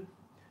stuff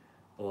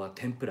or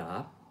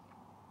tempura.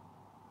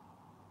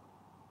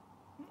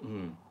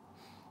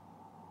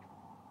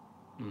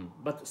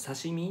 But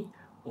sashimi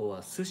or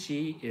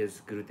sushi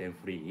is gluten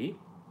free.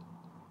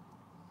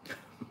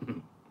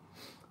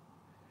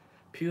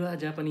 Pure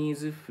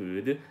Japanese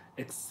food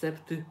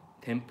except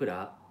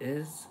tempura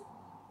is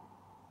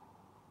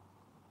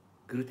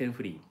gluten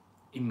free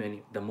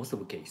in the most of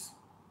the case.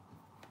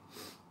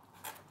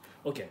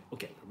 Okay,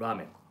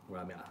 ramen,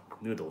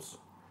 noodles.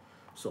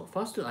 So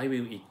first I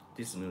will eat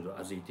this noodle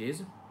as it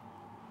is.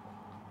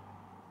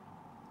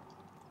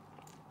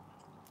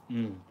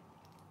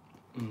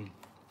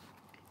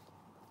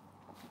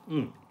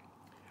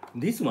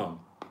 This one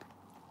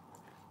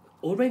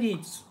already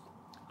it's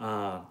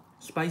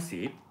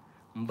spicy,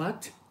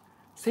 but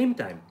same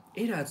time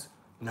it has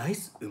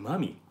nice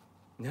umami,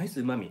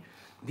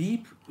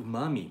 deep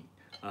umami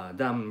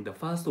than the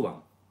first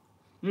one.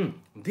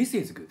 This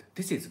is good.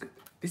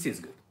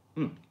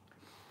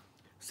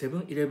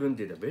 7-Eleven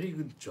did a very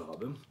good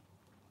job.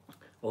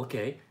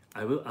 Okay,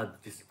 I will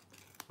add this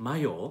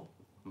mayo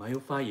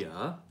fire.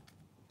 A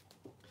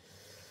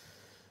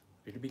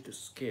little bit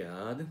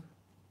scared.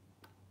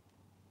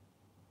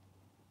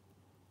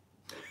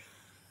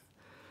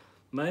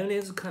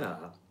 Mayonnaise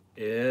color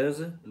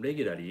is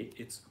regularly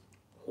it's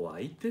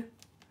white, a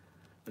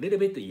little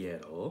bit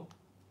yellow,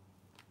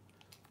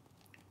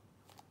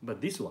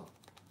 but this one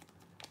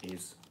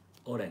is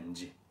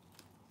orange.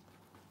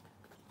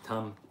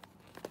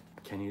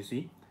 Can you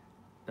see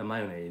the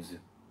mayonnaise?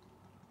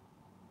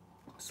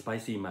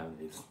 Spicy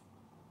mayonnaise.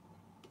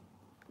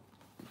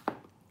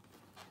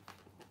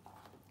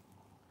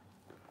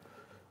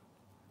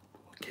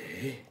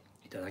 Okay,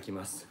 いただき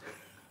ます。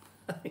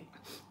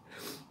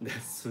The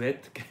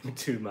sweat came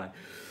to my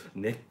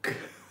neck.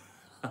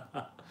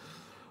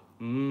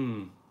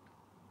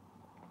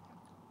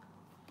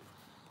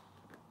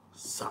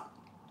 さあ、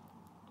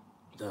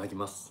いただき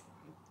ます。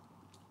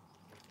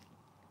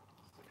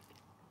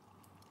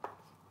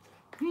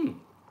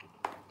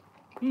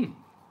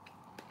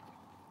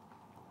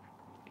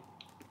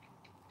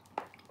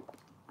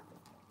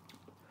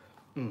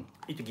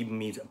It gives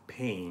me the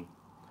pain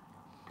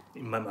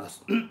in my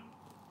mouth.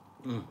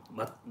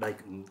 But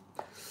like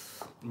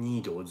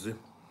needles.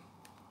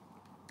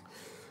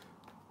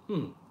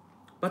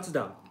 But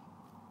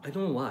I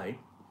don't know why.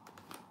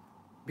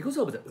 Because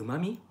of the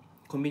umami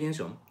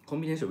combination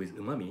with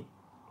umami,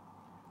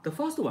 the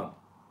first one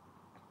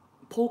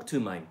poked to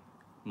my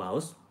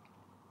mouth.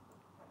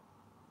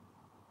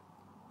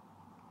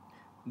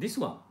 This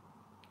one,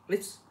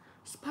 it's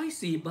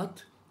spicy,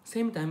 but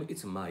same time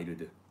it's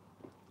mild.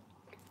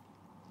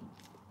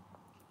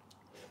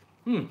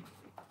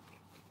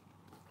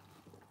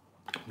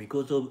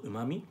 Because of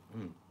umami.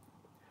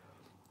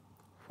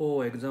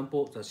 For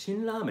example, the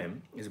shin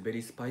ramen is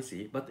very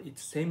spicy, but at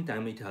the same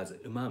time it has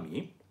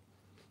umami.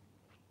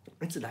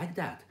 It's like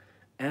that.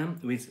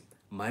 And with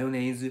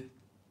mayonnaise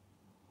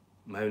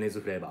マヨネーズ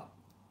フレーバー。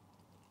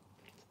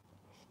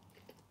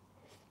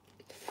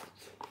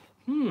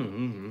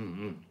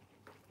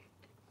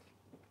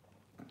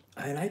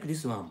I like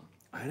this one.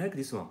 I like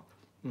this one.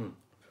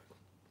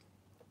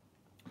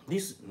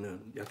 This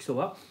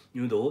yakisoba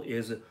noodle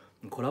is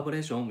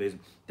collaboration with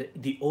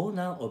the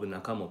owner of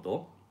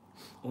Nakamoto,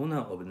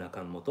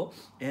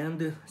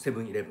 and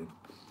 7-Eleven.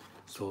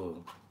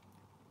 So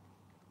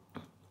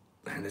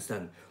I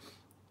understand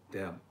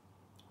the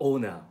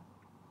owner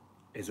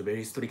is a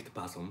very strict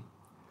person.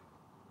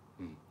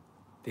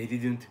 They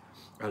didn't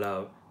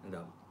allow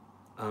the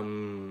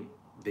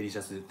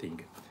delicious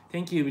thing.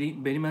 Thank you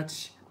very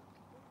much.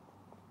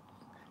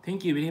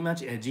 Thank you very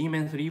much,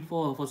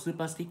 Gman34 for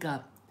super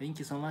sticker. Thank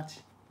you so much.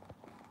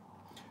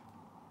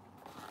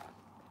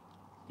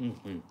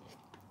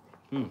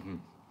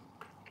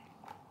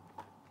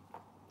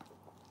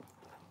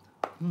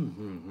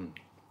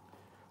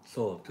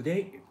 So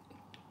today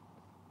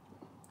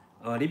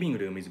our living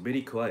room is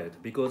very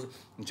quiet because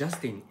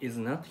Justin is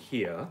not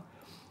here.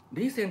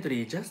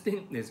 Recently,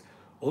 Justin is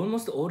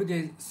almost all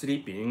day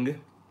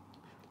sleeping.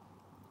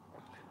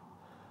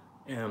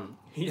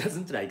 He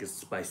doesn't like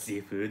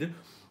spicy food.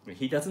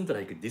 He doesn't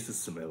like this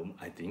smell,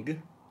 I think.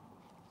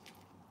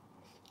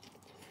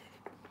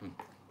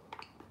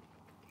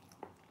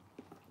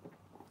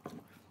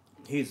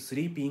 He's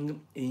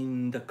sleeping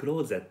in the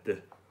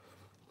closet.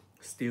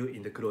 Still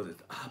in the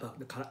closet. But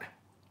the color.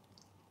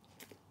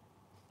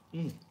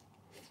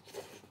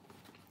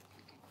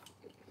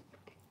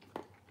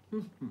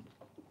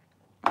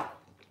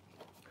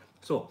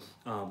 So,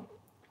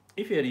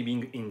 if you're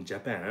living in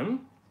Japan,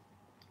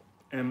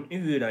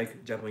 if you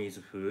like Japanese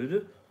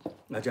food,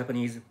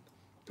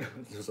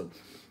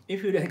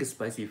 if you like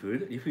spicy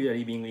food, if you are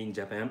living in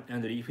Japan,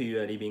 and if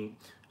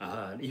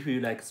you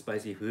like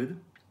spicy food,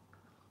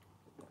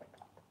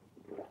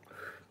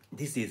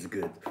 this is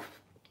good.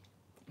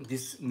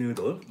 This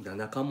noodle, the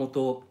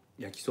Nakamoto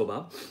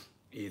yakisoba,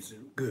 is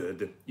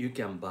good. You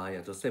can buy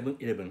at the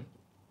 7-Eleven.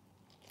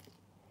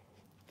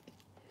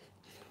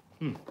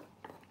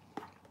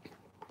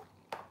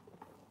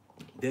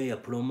 They are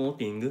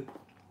promoting,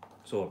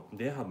 so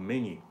they have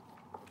many.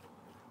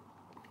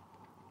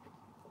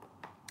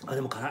 あ、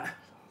でも辛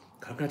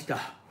くなってきた。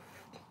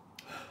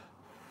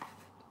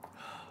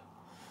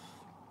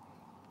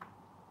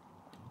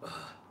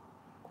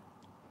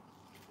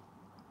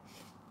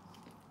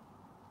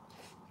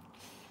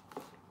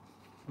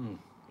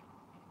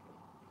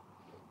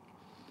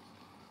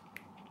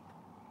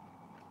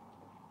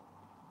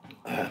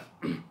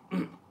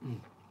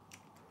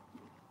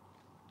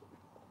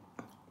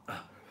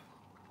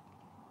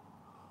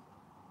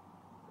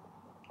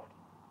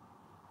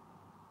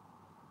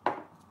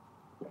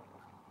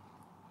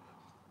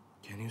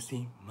Can you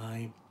see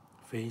my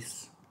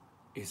face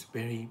is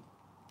very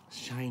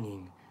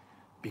shining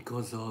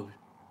because of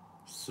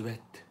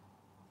sweat?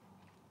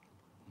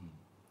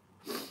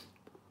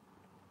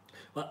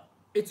 Well,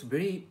 it's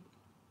very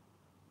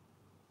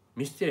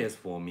mysterious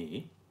for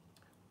me.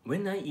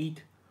 When I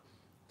eat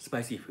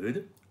spicy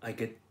food, I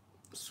get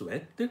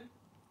sweat,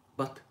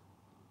 but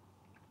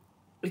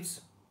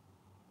it's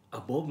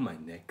above my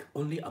neck,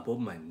 only above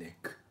my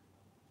neck.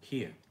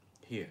 Here.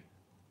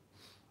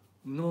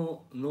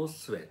 No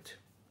sweat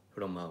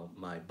from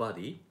my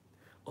body,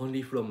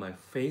 only from my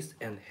face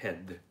and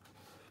head.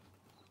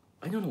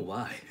 I don't know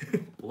why.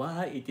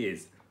 Why it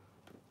is.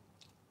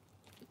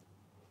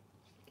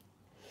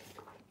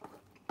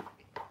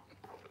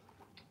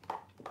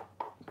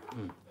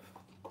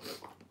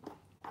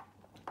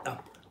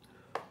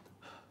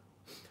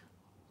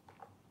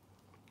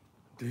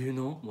 Do you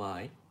know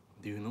why?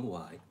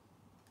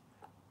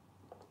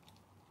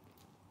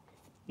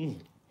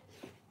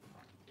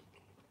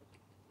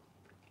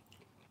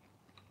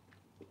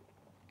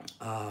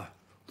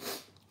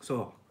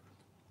 So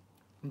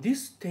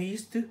this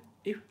taste,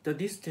 if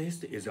this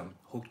taste is a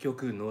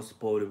Hokkyoku North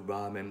Pole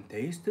ramen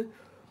taste,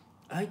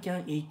 I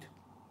can eat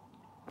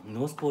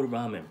North Pole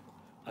ramen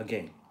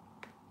again.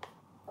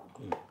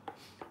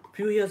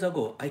 Few years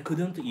ago, I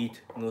couldn't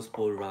eat North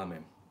Pole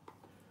ramen.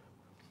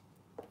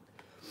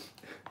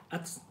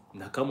 At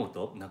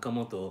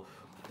Nakamoto,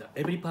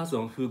 every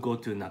person who go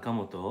to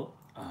Nakamoto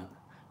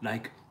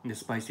like the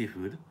spicy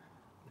food,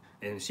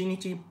 and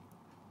Shinichi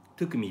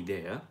took me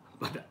there,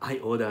 but I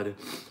ordered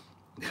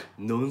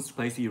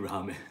non-spicy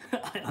ramen.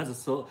 I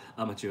was so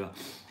amateur.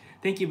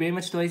 Thank you very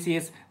much,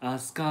 Toisius.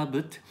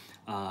 Scarbut,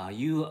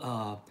 you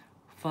are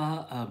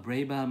far a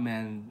braver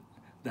man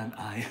than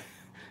I.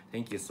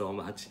 Thank you so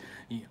much.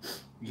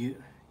 You,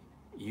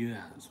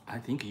 I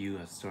think you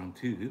are strong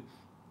too.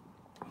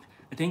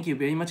 Thank you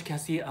very much,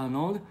 Cassie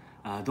Arnold.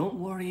 Don't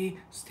worry,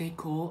 stay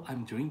cool.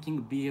 I'm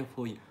drinking beer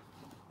for you.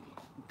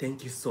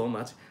 Thank you so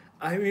much.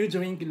 I will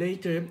drink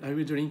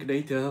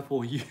later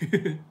for you.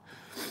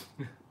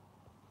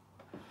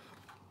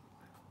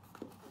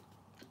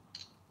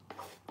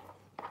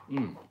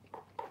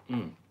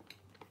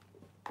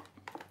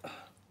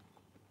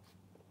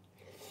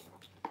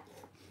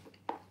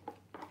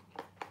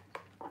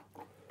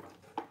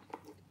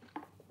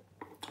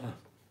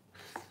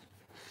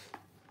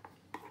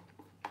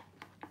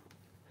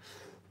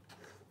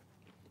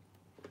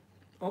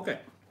 Okay.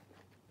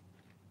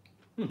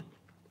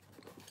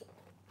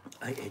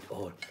 I ate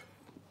all.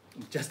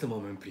 Just a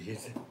moment,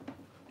 please.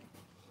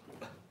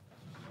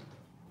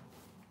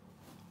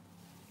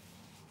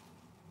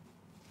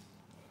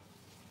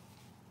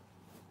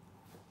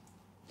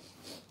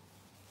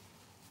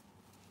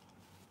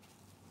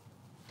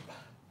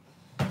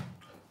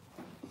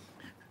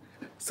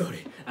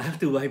 Sorry, I have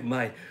to wipe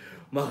my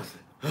mouth.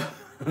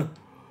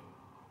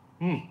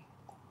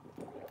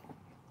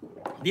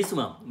 This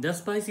one, the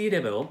spicy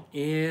level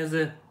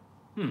is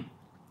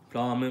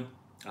from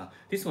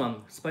this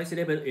one. Spicy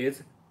level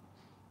is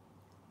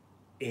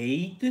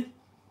 8,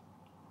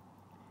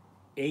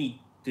 8,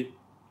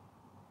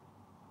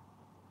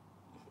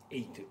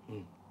 8,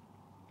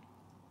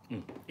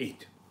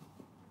 8.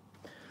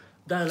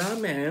 The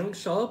ramen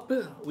shop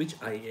which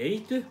I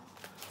ate,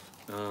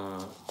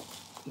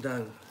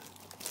 the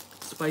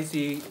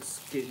spicy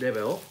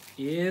level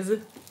is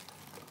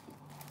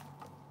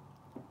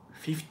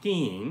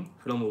 15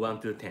 from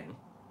 1 to 10.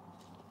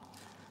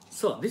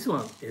 So this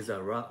one is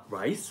a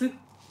rice.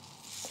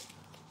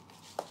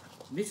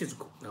 This is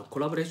a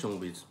collaboration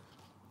with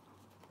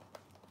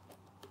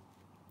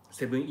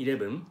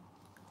 7-Eleven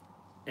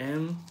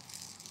and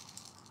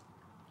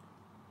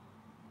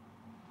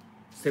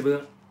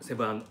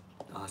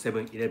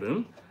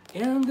 7-Eleven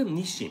and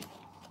Nissin.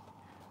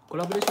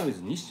 Collaboration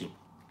with Nissin.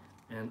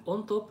 And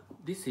on top,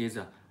 this is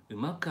a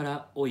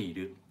umakara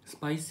oil,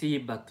 spicy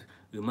but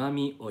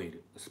umami oil,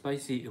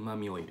 spicy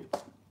umami oil.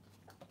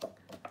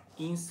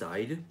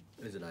 Inside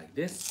is like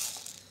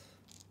this,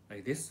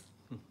 like this.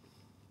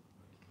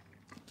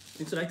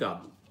 It's like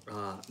a,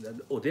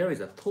 there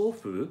is a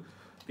tofu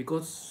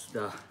because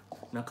the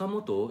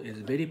Nakamoto is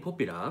very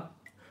popular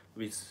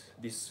with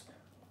this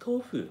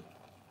tofu,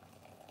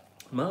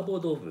 marbo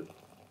tofu.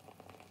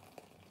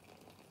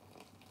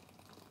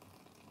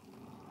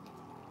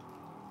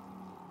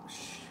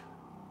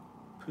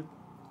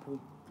 Put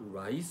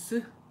rice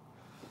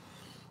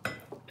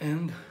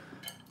and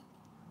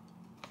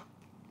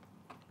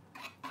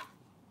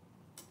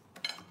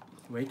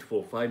wait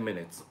for 5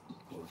 minutes.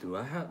 Or do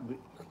I have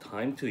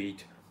time to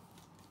eat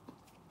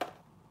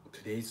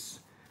today's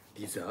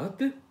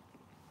dessert?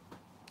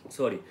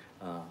 Sorry,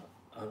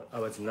 I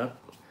was not.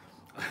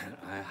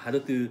 I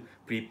had to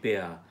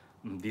prepare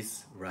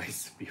this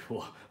rice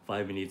before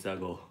 5 minutes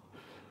ago.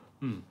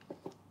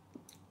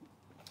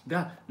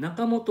 The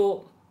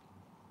Nakamoto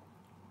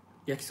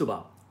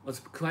yakisoba was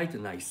quite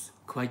nice,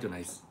 quite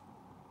nice.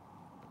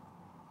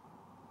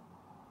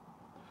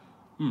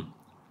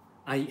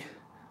 I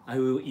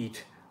will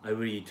eat. I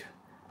will eat.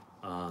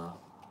 I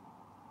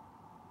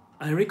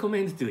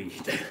recommend to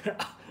eat.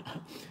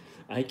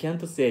 I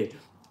can't say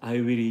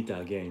I will eat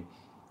again,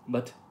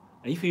 but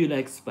if you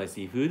like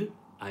spicy food,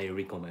 I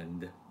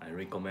recommend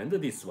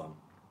this one.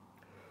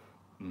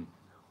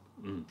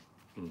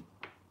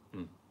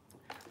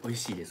 美味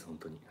しいです本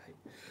当に。はい。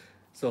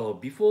So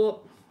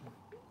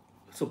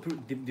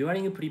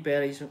during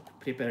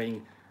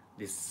preparing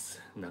this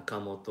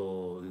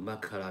Nakamoto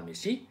umakara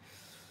meshi,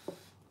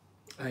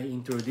 I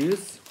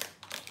introduce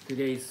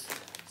today's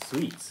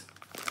sweets.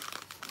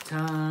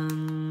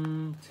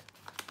 And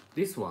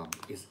this one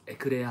is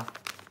eclair,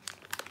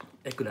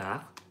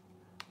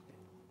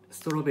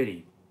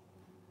 strawberry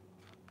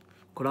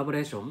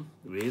collaboration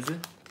with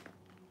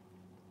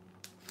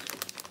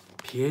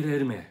Pierre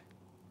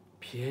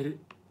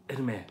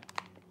Hermé,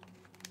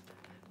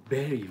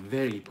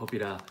 very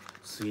popular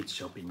sweet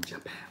shop in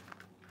Japan.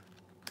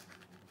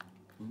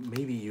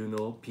 Maybe you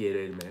know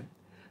Pierre Hermé,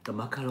 the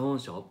macaron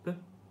shop.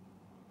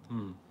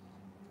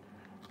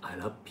 I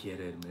love Pierre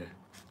Hermé.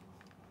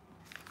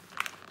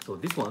 So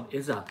this one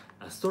is a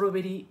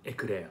strawberry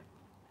eclair.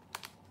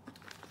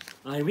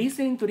 I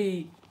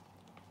recently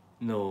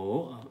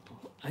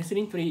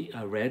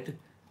read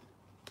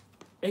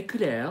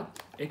eclair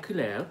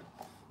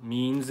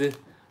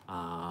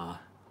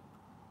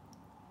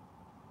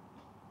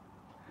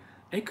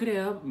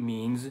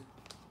means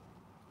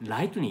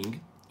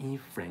lightning in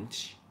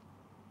French.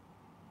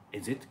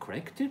 Is it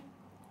correct?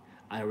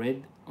 I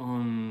read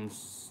on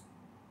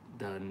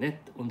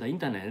the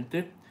internet.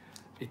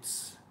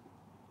 It's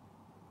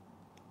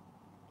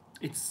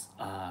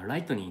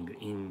lightning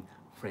in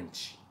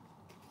French.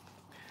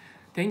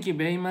 Thank you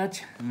very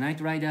much, Night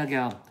Rider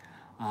Girl.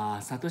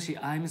 Satoshi,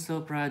 I'm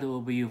so proud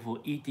of you for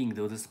eating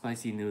those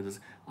spicy noodles.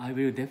 I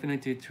will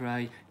definitely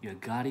try your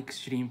garlic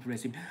shrimp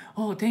recipe.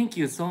 Oh, thank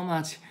you so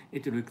much.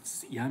 It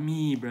looks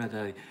yummy,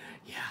 brother.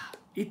 Yeah,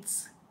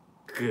 it's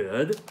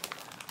good.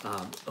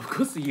 Of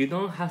course, you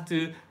don't have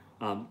to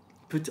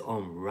put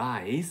on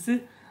rice.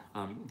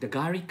 The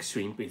garlic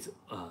shrimp is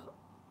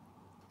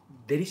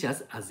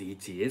delicious as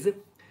it is,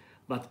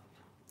 but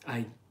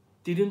I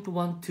didn't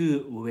want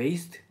to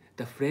waste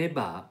the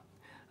flavor,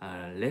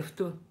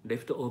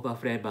 leftover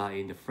flavor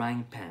in the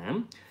frying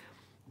pan,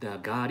 the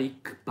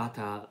garlic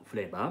butter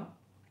flavor.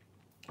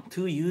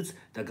 To use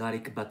the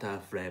garlic butter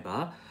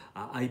flavor,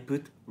 I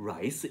put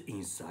rice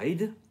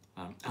inside,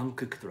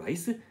 uncooked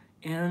rice,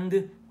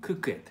 and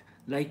cook it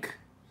like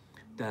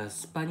the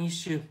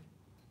Spanish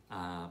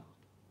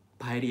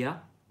paella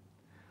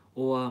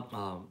or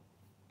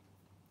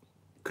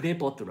clay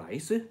pot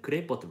rice,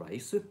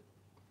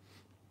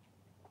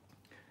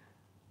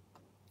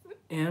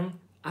 and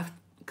after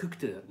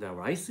cooked the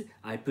rice,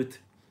 I put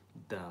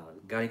the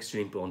garlic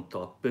shrimp on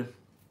top.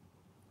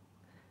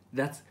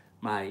 That's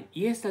my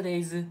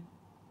yesterday's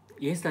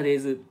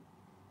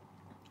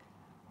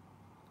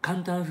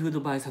Kantan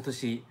Food by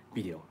Satoshi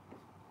video.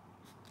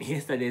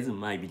 Yesterday's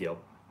my video.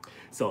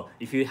 So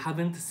if you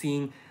haven't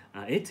seen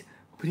it,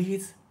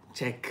 please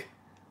check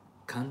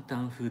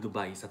Kantan Food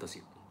by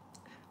Satoshi.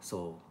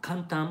 So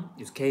Kantan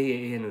is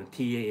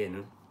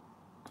K-A-N-T-A-N.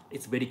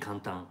 It's very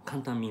kantan.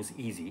 Kantan means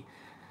easy.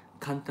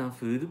 Kantan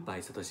Food by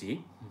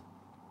Satoshi.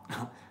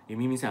 ゆ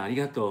みみさんあり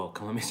がとう。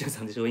釜飯屋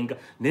さんで商品化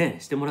ね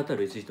してもらったら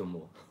嬉しいと思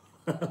う。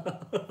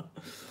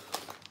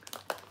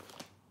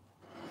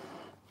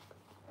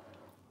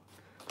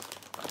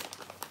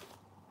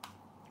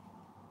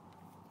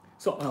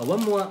So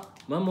one more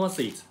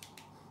sweet.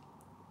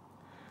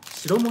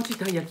 白餅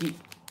たい焼き。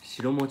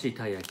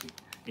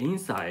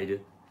Inside,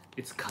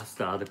 it's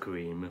custard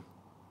cream.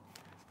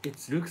 It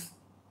looks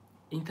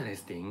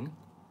interesting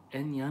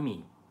and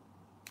yummy.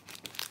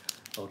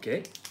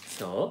 Okay,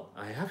 so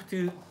I have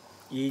to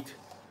eat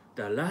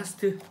the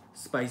last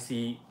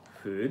spicy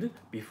food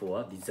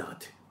before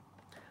dessert.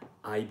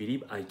 I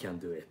believe I can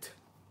do it.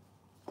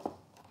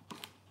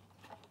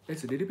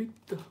 It's a little bit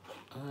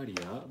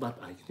earlier,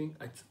 but I think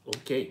it's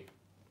okay.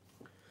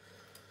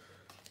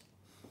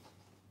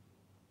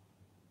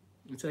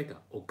 It's like a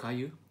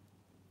okayu.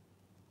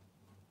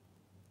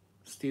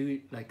 Still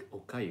like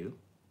okayu,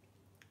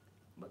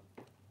 but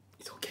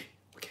it's okay.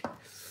 Okay.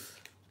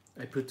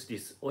 I put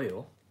this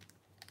oil.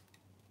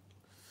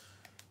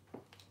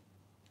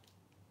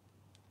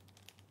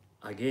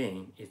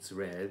 Again, it's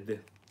red.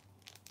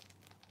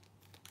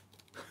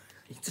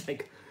 It's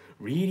like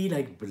really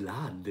like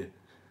blood.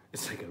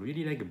 It's like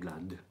really like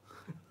blood.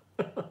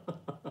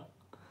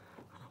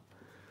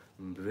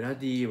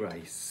 Bloody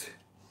rice.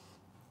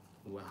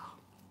 Wow.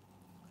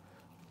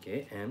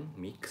 Okay, and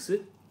mix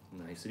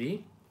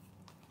nicely.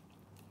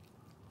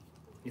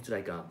 It's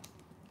like a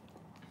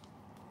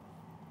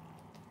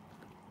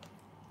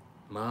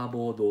麻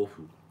婆豆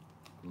腐。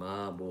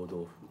麻婆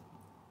豆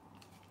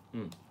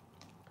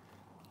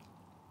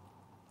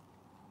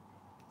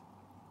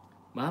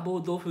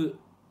腐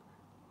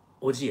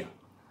おじや。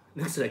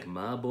Looks like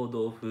麻婆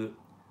豆腐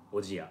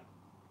おじや。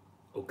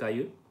おか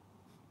ゆ。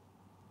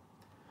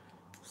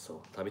そう、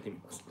食べてみ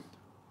ます。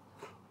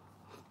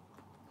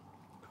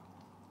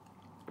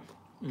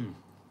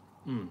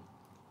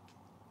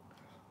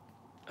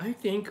I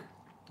think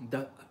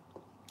that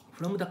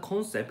from the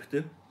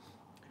concept,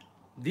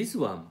 this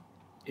one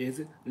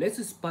is less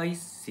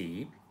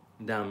spicy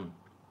than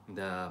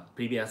the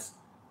previous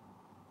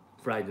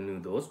fried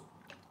noodles,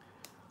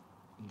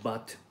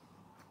 but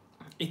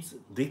it's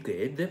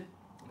liquid.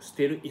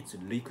 Still, it's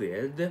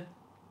liquid.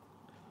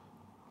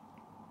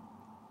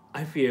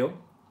 I feel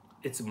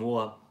it's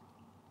more.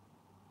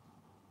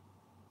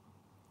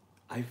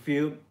 I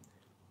feel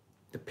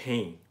the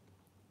pain.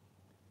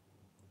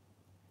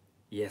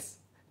 Yes,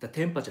 the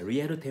temperature,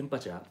 real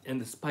temperature,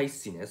 and the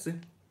spiciness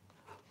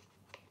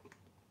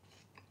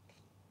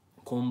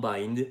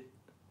combined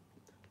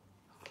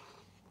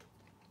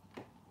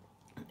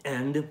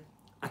and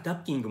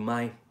attacking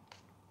my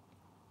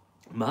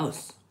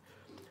mouth.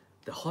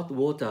 The hot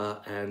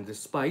water and the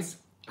spice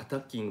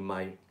attacking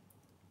my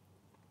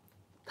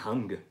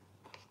tongue.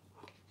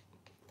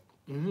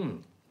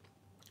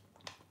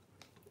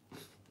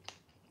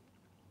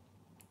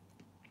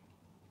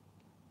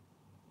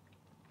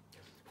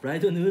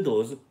 Fried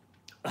noodles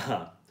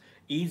are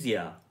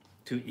easier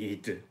to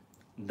eat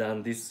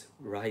than this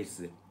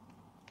rice.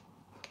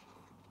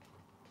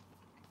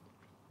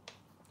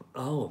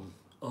 Oh.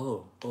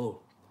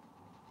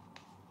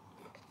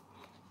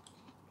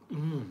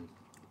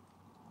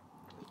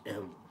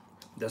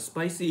 The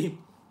spicy,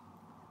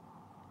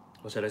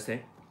 what shall I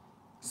say?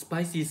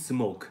 Spicy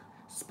smoke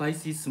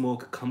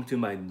come to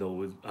my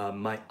nose,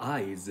 my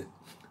eyes.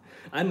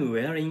 I'm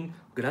wearing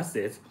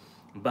glasses,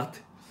 but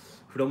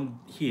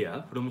from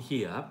here,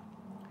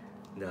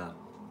 the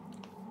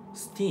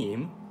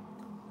steam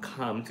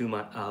come to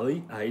my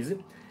eyes,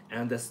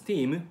 and the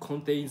steam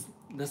contains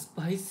the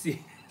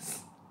spicy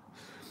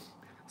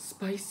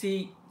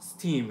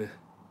steam.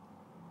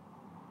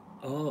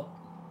 Oh,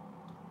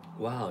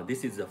 wow!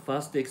 This is the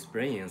first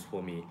experience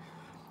for me.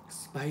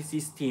 Spicy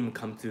steam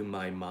come to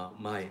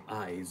my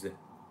eyes.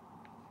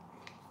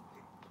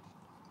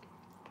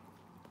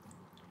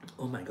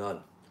 Oh my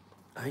God!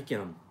 I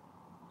can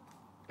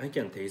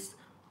taste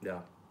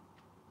the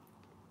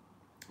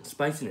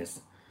spiciness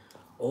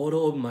all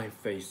over my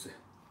face.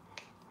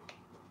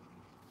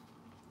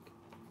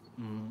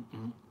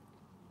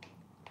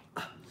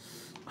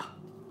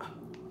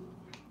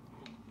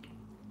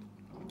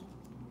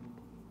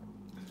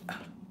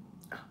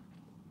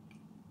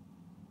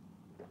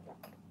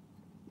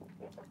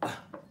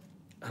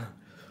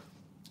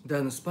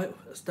 Then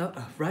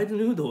fried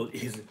noodle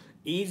is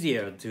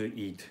easier to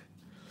eat.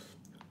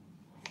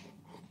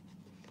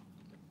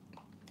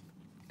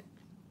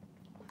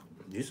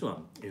 This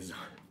one is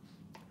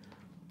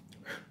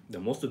the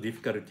most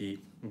difficult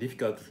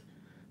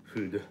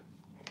food.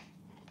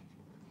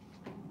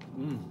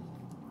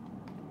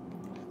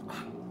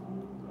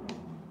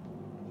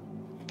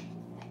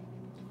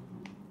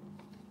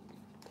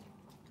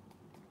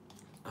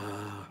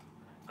 Ah,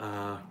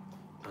 ah,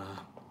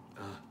 ah,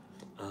 ah,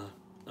 ah,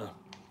 ah.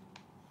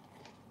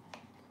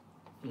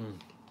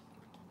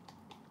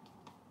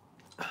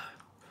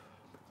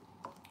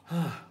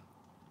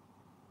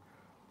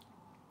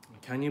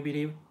 Can you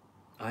believe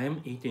I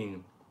am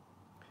eating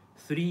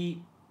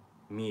three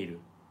meal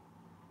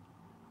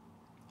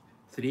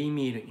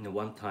in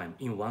one time,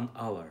 in 1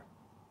 hour?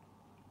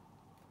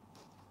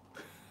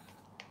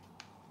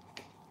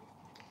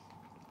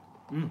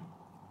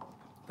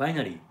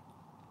 Finally,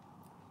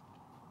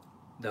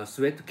 the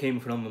sweat came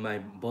from my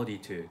body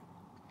too.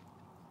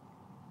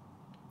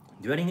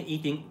 During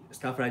eating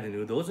stir-fried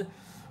noodles,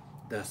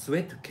 the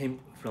sweat came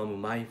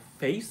from my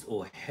face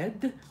or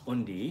head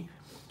only,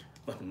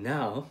 but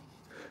now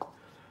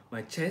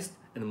my chest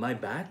and my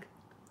back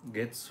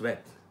get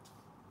sweat.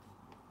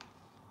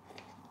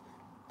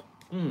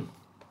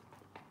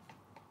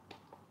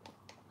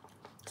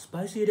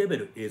 Spicy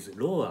level is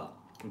lower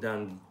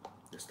than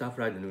the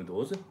stir-fried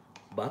noodles,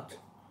 but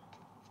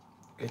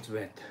it's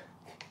wet.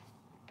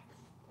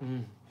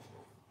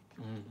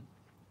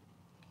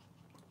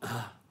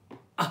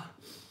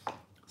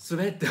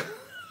 Sweat.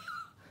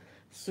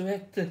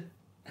 Sweat.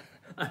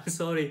 I'm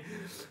sorry.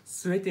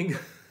 Sweating.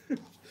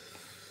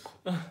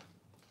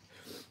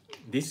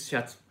 This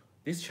shirt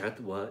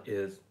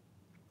is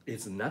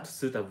not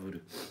suitable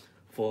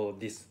for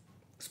this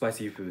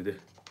spicy food.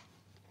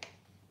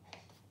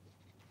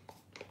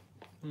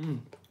 Hurry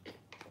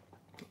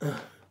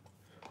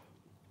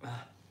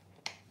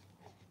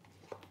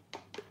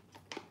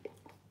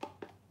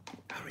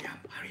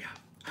up, hurry up,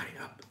 hurry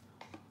up.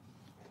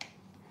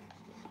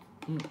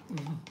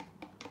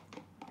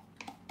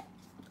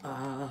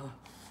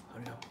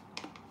 Hurry up.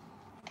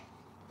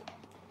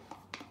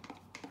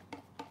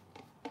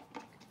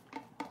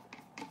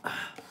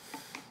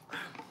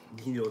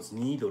 Needles.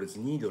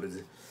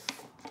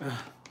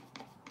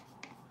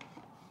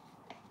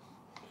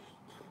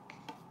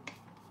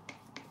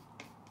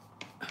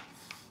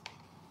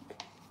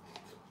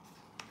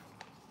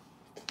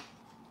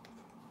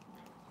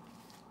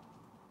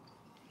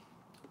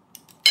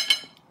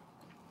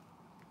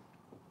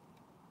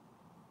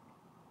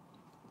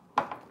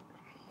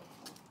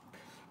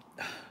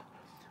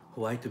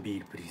 White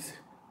beer, please.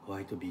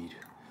 White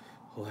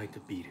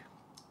beer.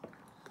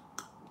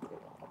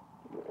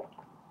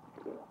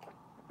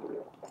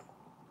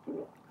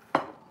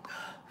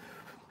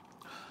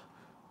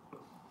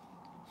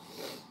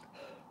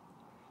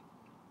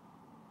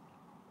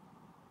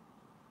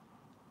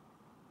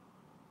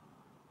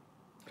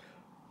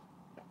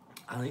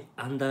 I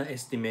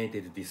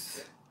underestimated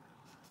this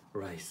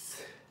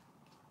rice.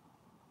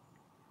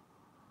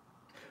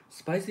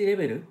 Spicy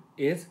level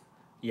is,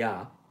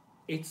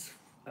 it's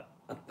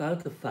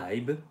about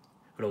 5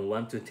 from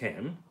 1 to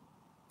 10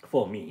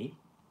 for me,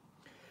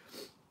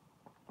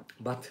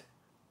 but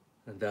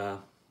the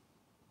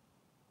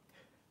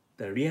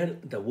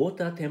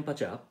water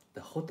temperature,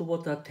 the hot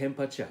water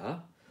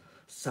temperature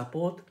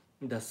support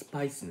the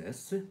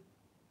spiciness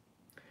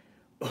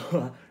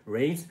or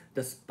raise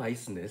the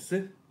spiciness.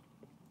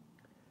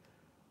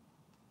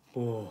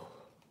 Oh,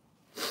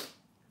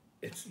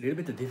 it's a little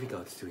bit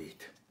difficult to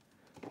eat.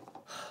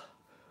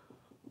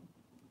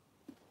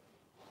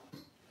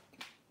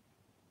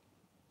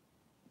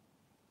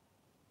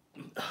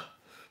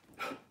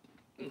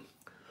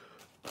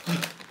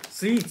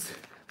 Sweets,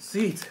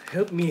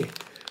 help me,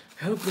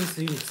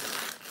 sweets.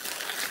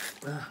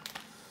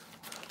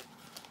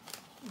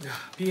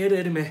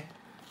 Pierre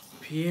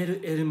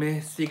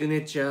Hermé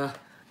signature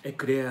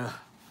eclair.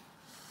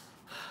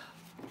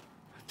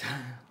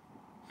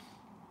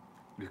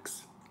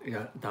 Looks,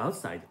 the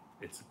outside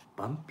it's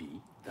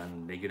bumpy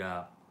than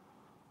regular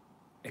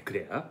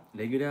eclair.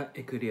 Regular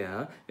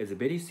eclair is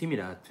very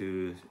similar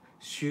to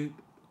choux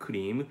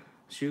cream.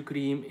 Choux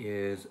cream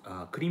is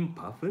a cream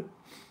puff,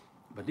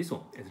 but this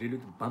one is a little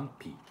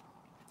bumpy.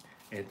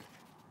 And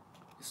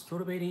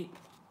strawberry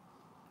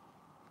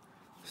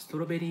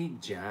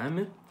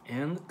jam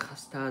and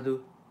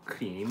custard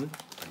cream.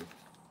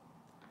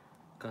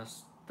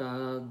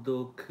 Custard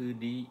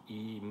cream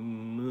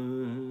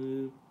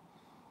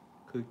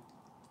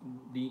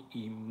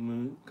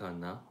か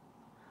な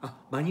あ、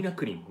バニラ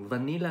クリーム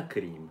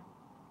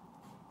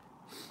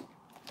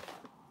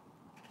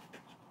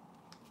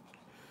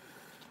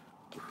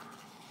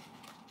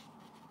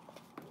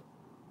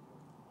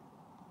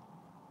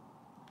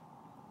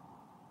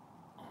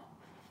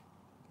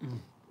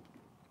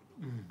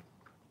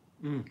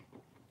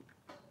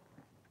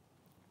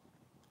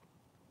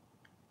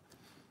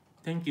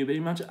Thank you very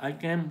much. I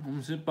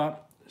can super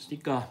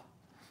sticker.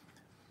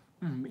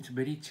 It's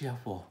very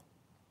cheerful.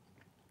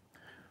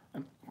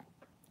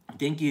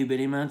 Thank you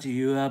very much.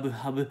 You have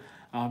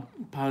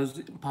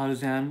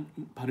Parisian.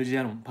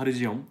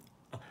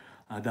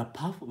 The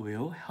puff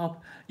will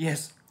help.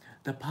 Yes,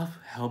 The puff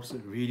helps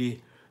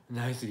really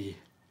nicely.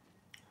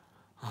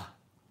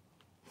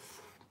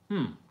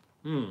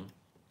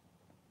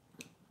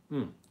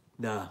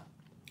 The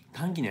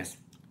tanginess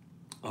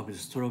of the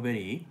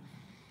strawberry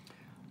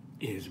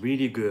is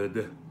really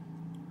good.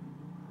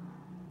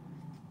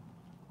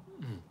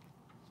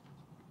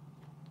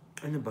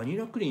 And the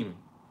vanilla cream.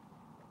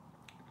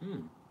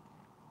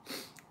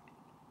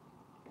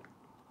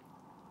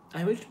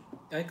 I wish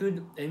I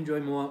could enjoy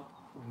more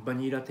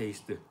vanilla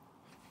taste.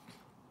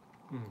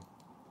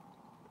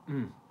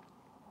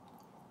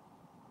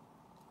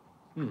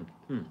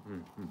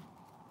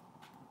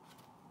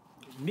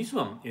 This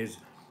one is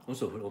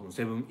also from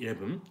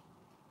 7-Eleven.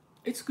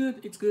 It's good,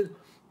 it's good.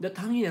 The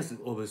tanginess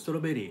of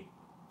strawberry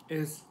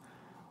is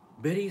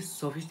very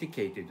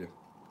sophisticated.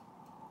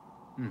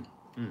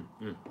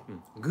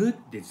 Good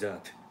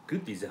dessert,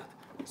 good dessert.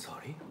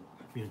 Sorry,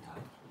 mute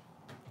that.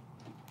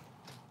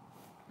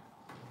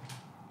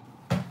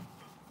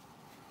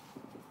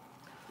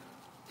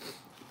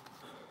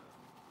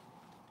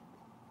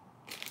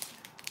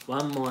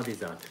 One more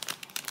dessert.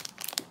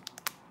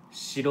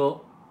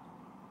 白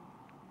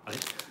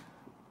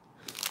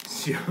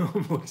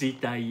餅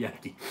たい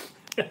焼き。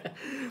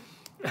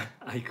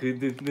I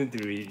couldn't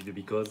read it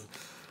because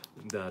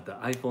the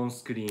iPhone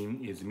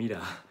screen is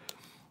mirror.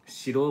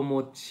 白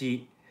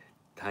餅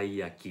たい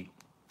焼き。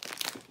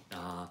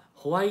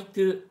ホワイト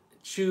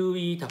チュ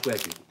ーイたこ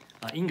焼き。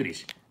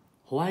English.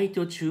 ホワイ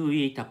トチュ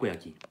ーイたこ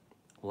焼き。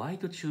ホワイ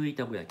トチューイ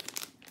たこ焼き。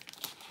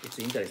It's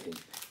interesting.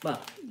 But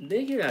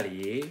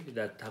regularly,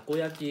 the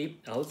takoyaki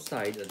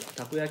outside, the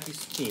takoyaki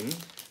skin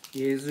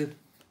is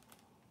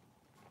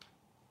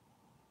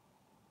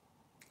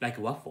like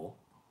waffle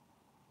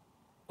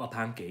or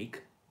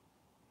pancake.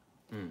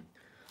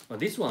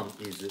 This one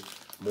is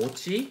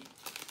mochi,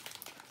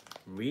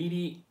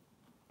 really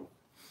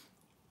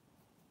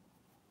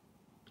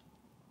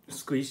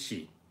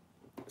squishy.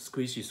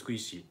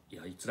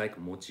 Yeah, it's like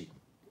mochi.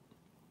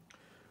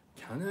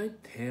 Can I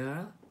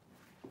tear?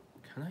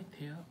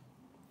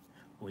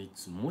 Oh,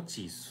 it's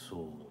mochi,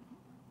 so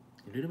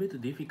a little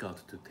bit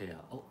difficult to tear.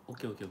 Oh,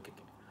 okay.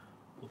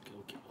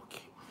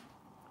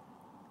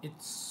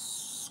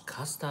 It's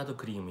custard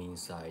cream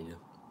inside.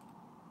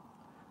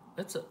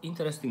 That's an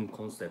interesting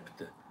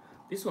concept.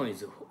 This one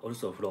is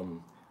also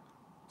from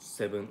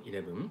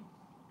 7-Eleven.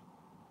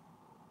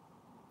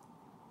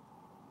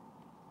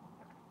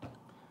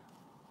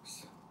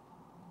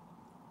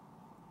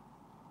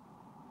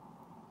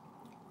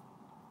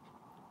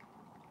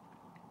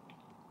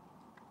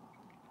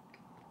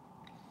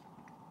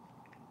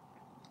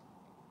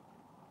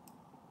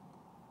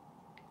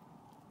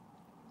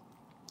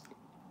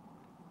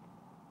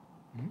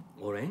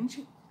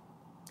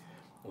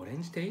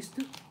 Orange taste.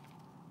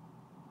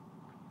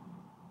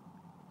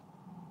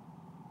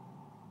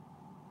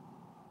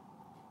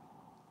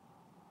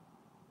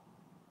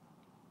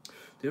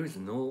 There is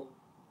no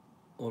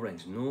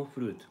orange, no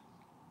fruit,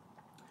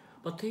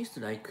 but tastes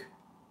like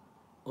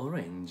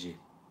orange.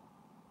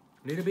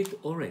 Little bit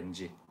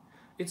orange.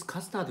 It's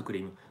custard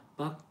cream,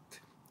 but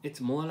it's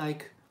more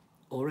like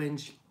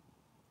orange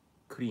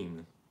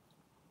cream.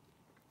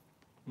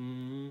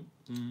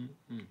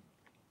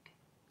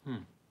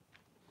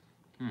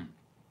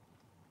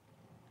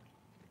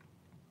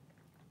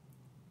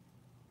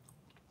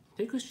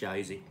 Texture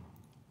is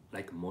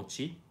like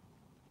mochi.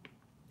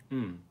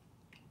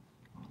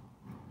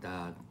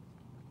 The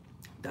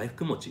大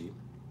福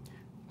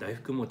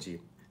餅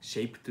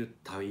shaped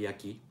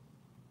taiyaki.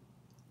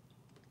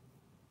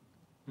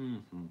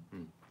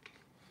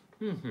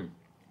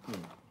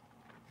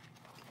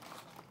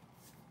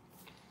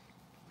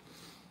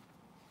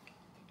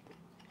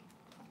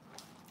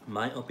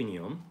 My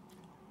opinion,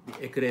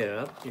 the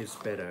eclair is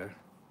better.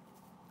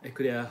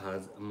 Eclair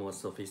has a more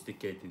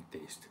sophisticated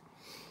taste.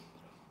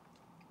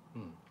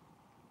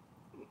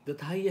 The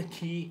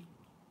taiyaki.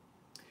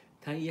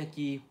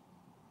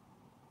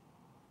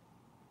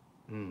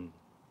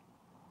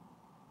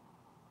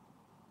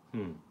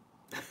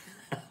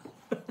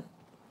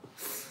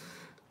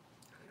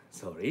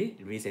 Sorry,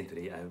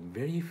 recently I'm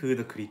very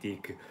food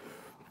critic.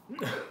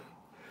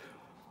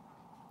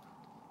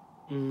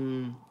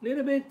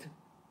 Little bit.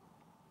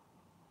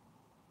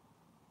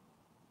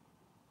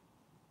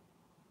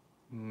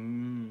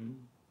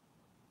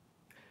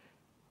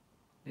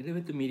 Little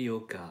bit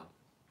mediocre.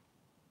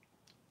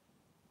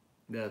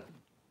 The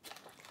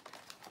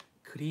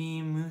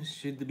cream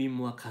should be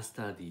more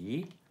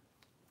custardy.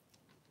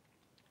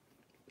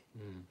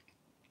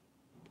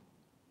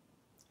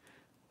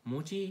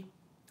 Mochi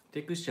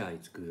texture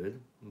is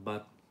good,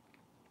 but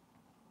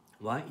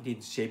why it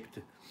is shaped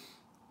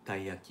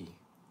taiyaki?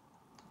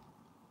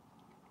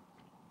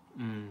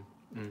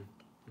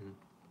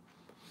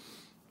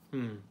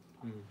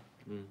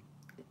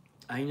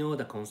 I know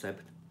the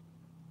concept,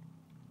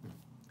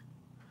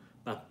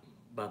 but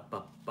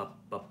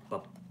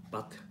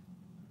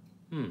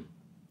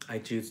I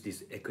choose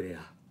this eclair.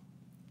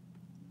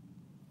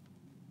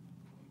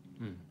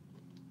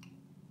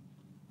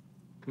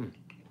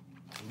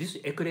 This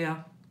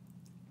eclair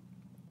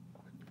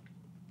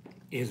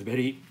is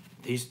very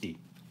tasty.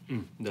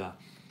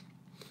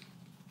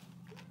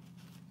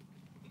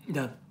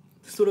 The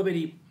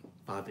strawberry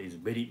part is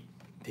very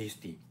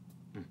tasty.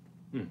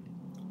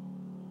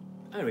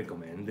 I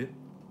recommend.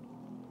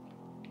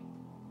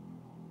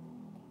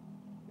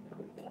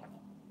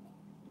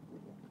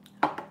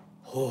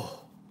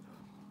 Oh,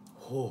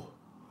 oh,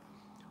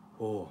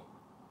 oh!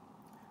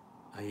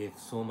 I ate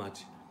so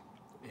much,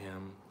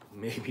 and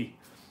maybe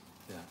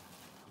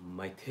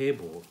my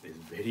table is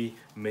very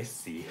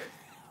messy.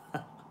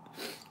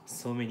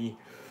 so many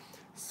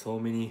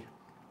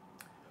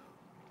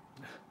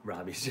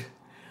rubbish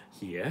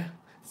here.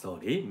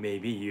 Sorry,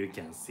 maybe you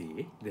can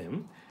see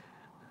them.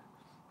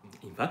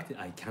 In fact,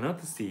 I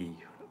cannot see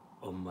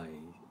on my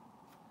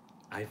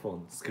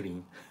iPhone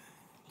screen.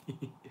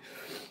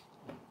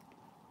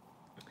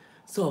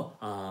 So,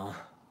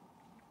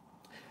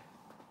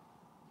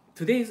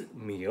 today's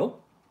meal,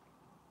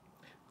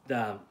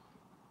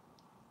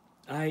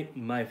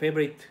 my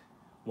favorite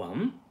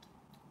one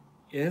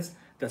is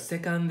the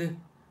second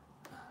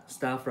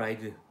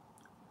stir-fried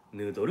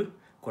noodle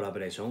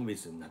collaboration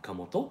with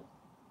Nakamoto.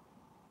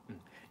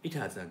 It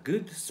has a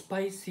good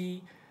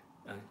spicy,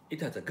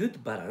 it has a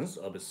good balance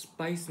of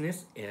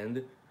spiciness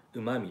and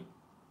umami.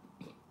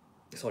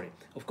 Sorry,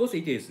 of course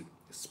it is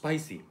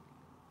spicy.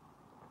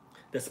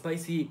 The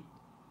spicy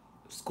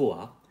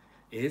score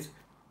is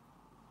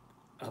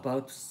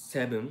about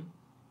 7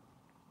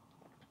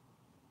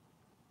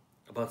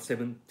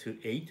 to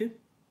 8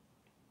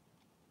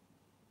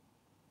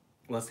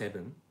 or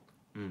 7,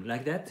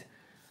 like that.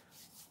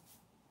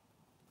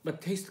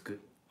 But tastes good.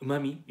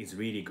 Umami is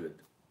really good,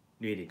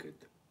 really good.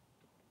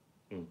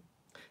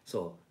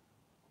 So,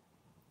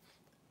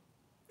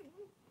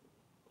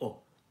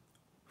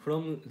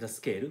 from the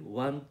scale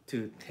 1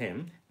 to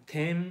 10,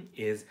 10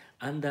 is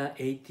under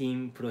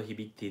 18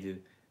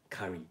 prohibited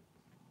curry.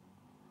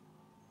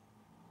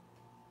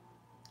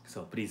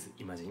 So please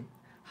imagine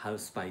how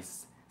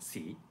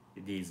spicy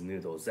these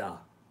noodles are.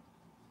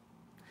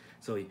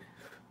 So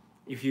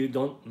if you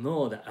don't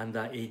know the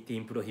under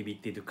 18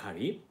 prohibited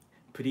curry,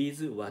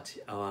 please watch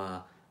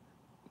our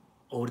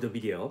old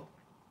video.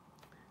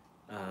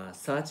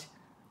 Search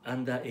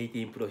under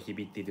 18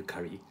 prohibited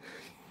curry.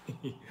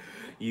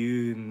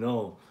 You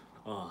know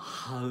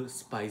how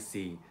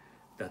spicy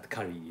that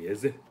curry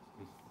is.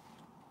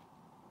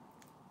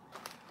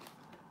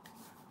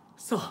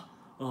 So,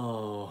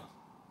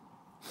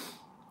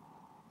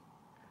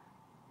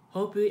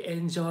 hope you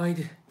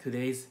enjoyed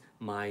today's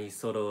my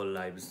solo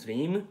live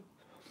stream.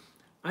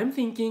 I'm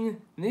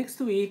thinking next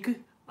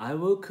week I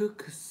will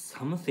cook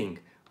something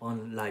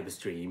on live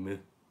stream.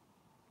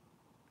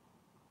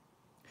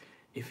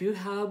 If you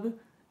have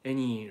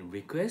any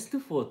request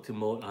for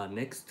tomorrow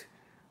next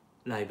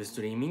live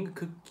streaming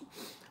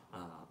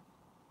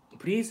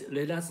please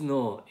let us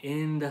know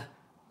in the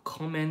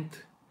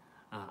comment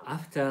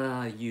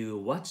after you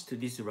watched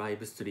this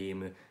live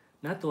stream,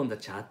 not on the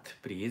chat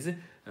please,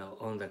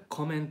 on the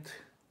comment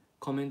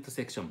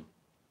section.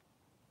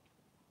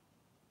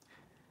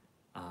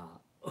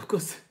 Of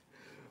course,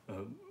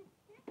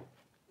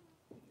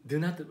 do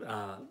not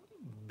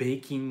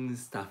baking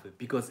stuff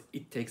because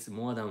it takes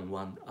more than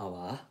 1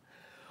 hour.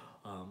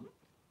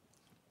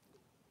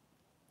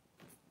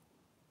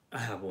 I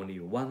have only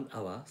 1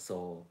 hour,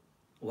 so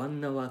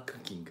 1 hour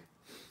cooking.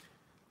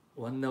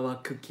 1 hour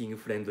cooking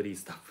friendly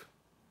stuff.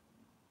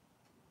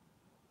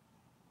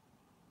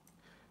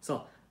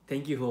 So,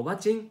 thank you for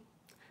watching.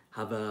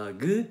 Have a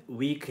good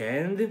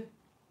weekend.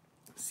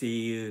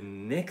 See you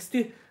next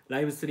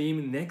live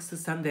stream next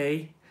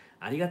Sunday.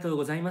 ありがとう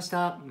ございまし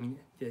た。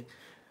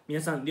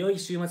皆さん、良い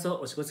週末を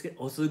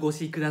お過ご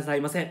しくださ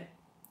いませ。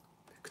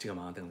口が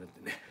回らなくなっ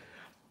てね。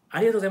あ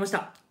りがとうございまし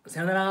た。さ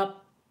よな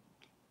ら。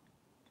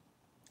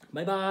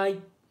バイバイ。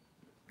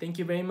Thank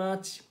you very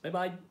much. Bye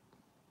bye.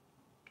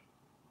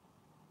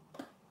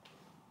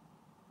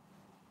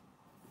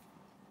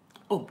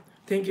 Oh,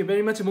 thank you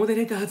very much,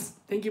 moderators.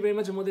 Thank you very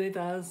much,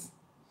 moderators.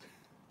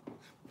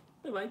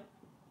 Bye bye.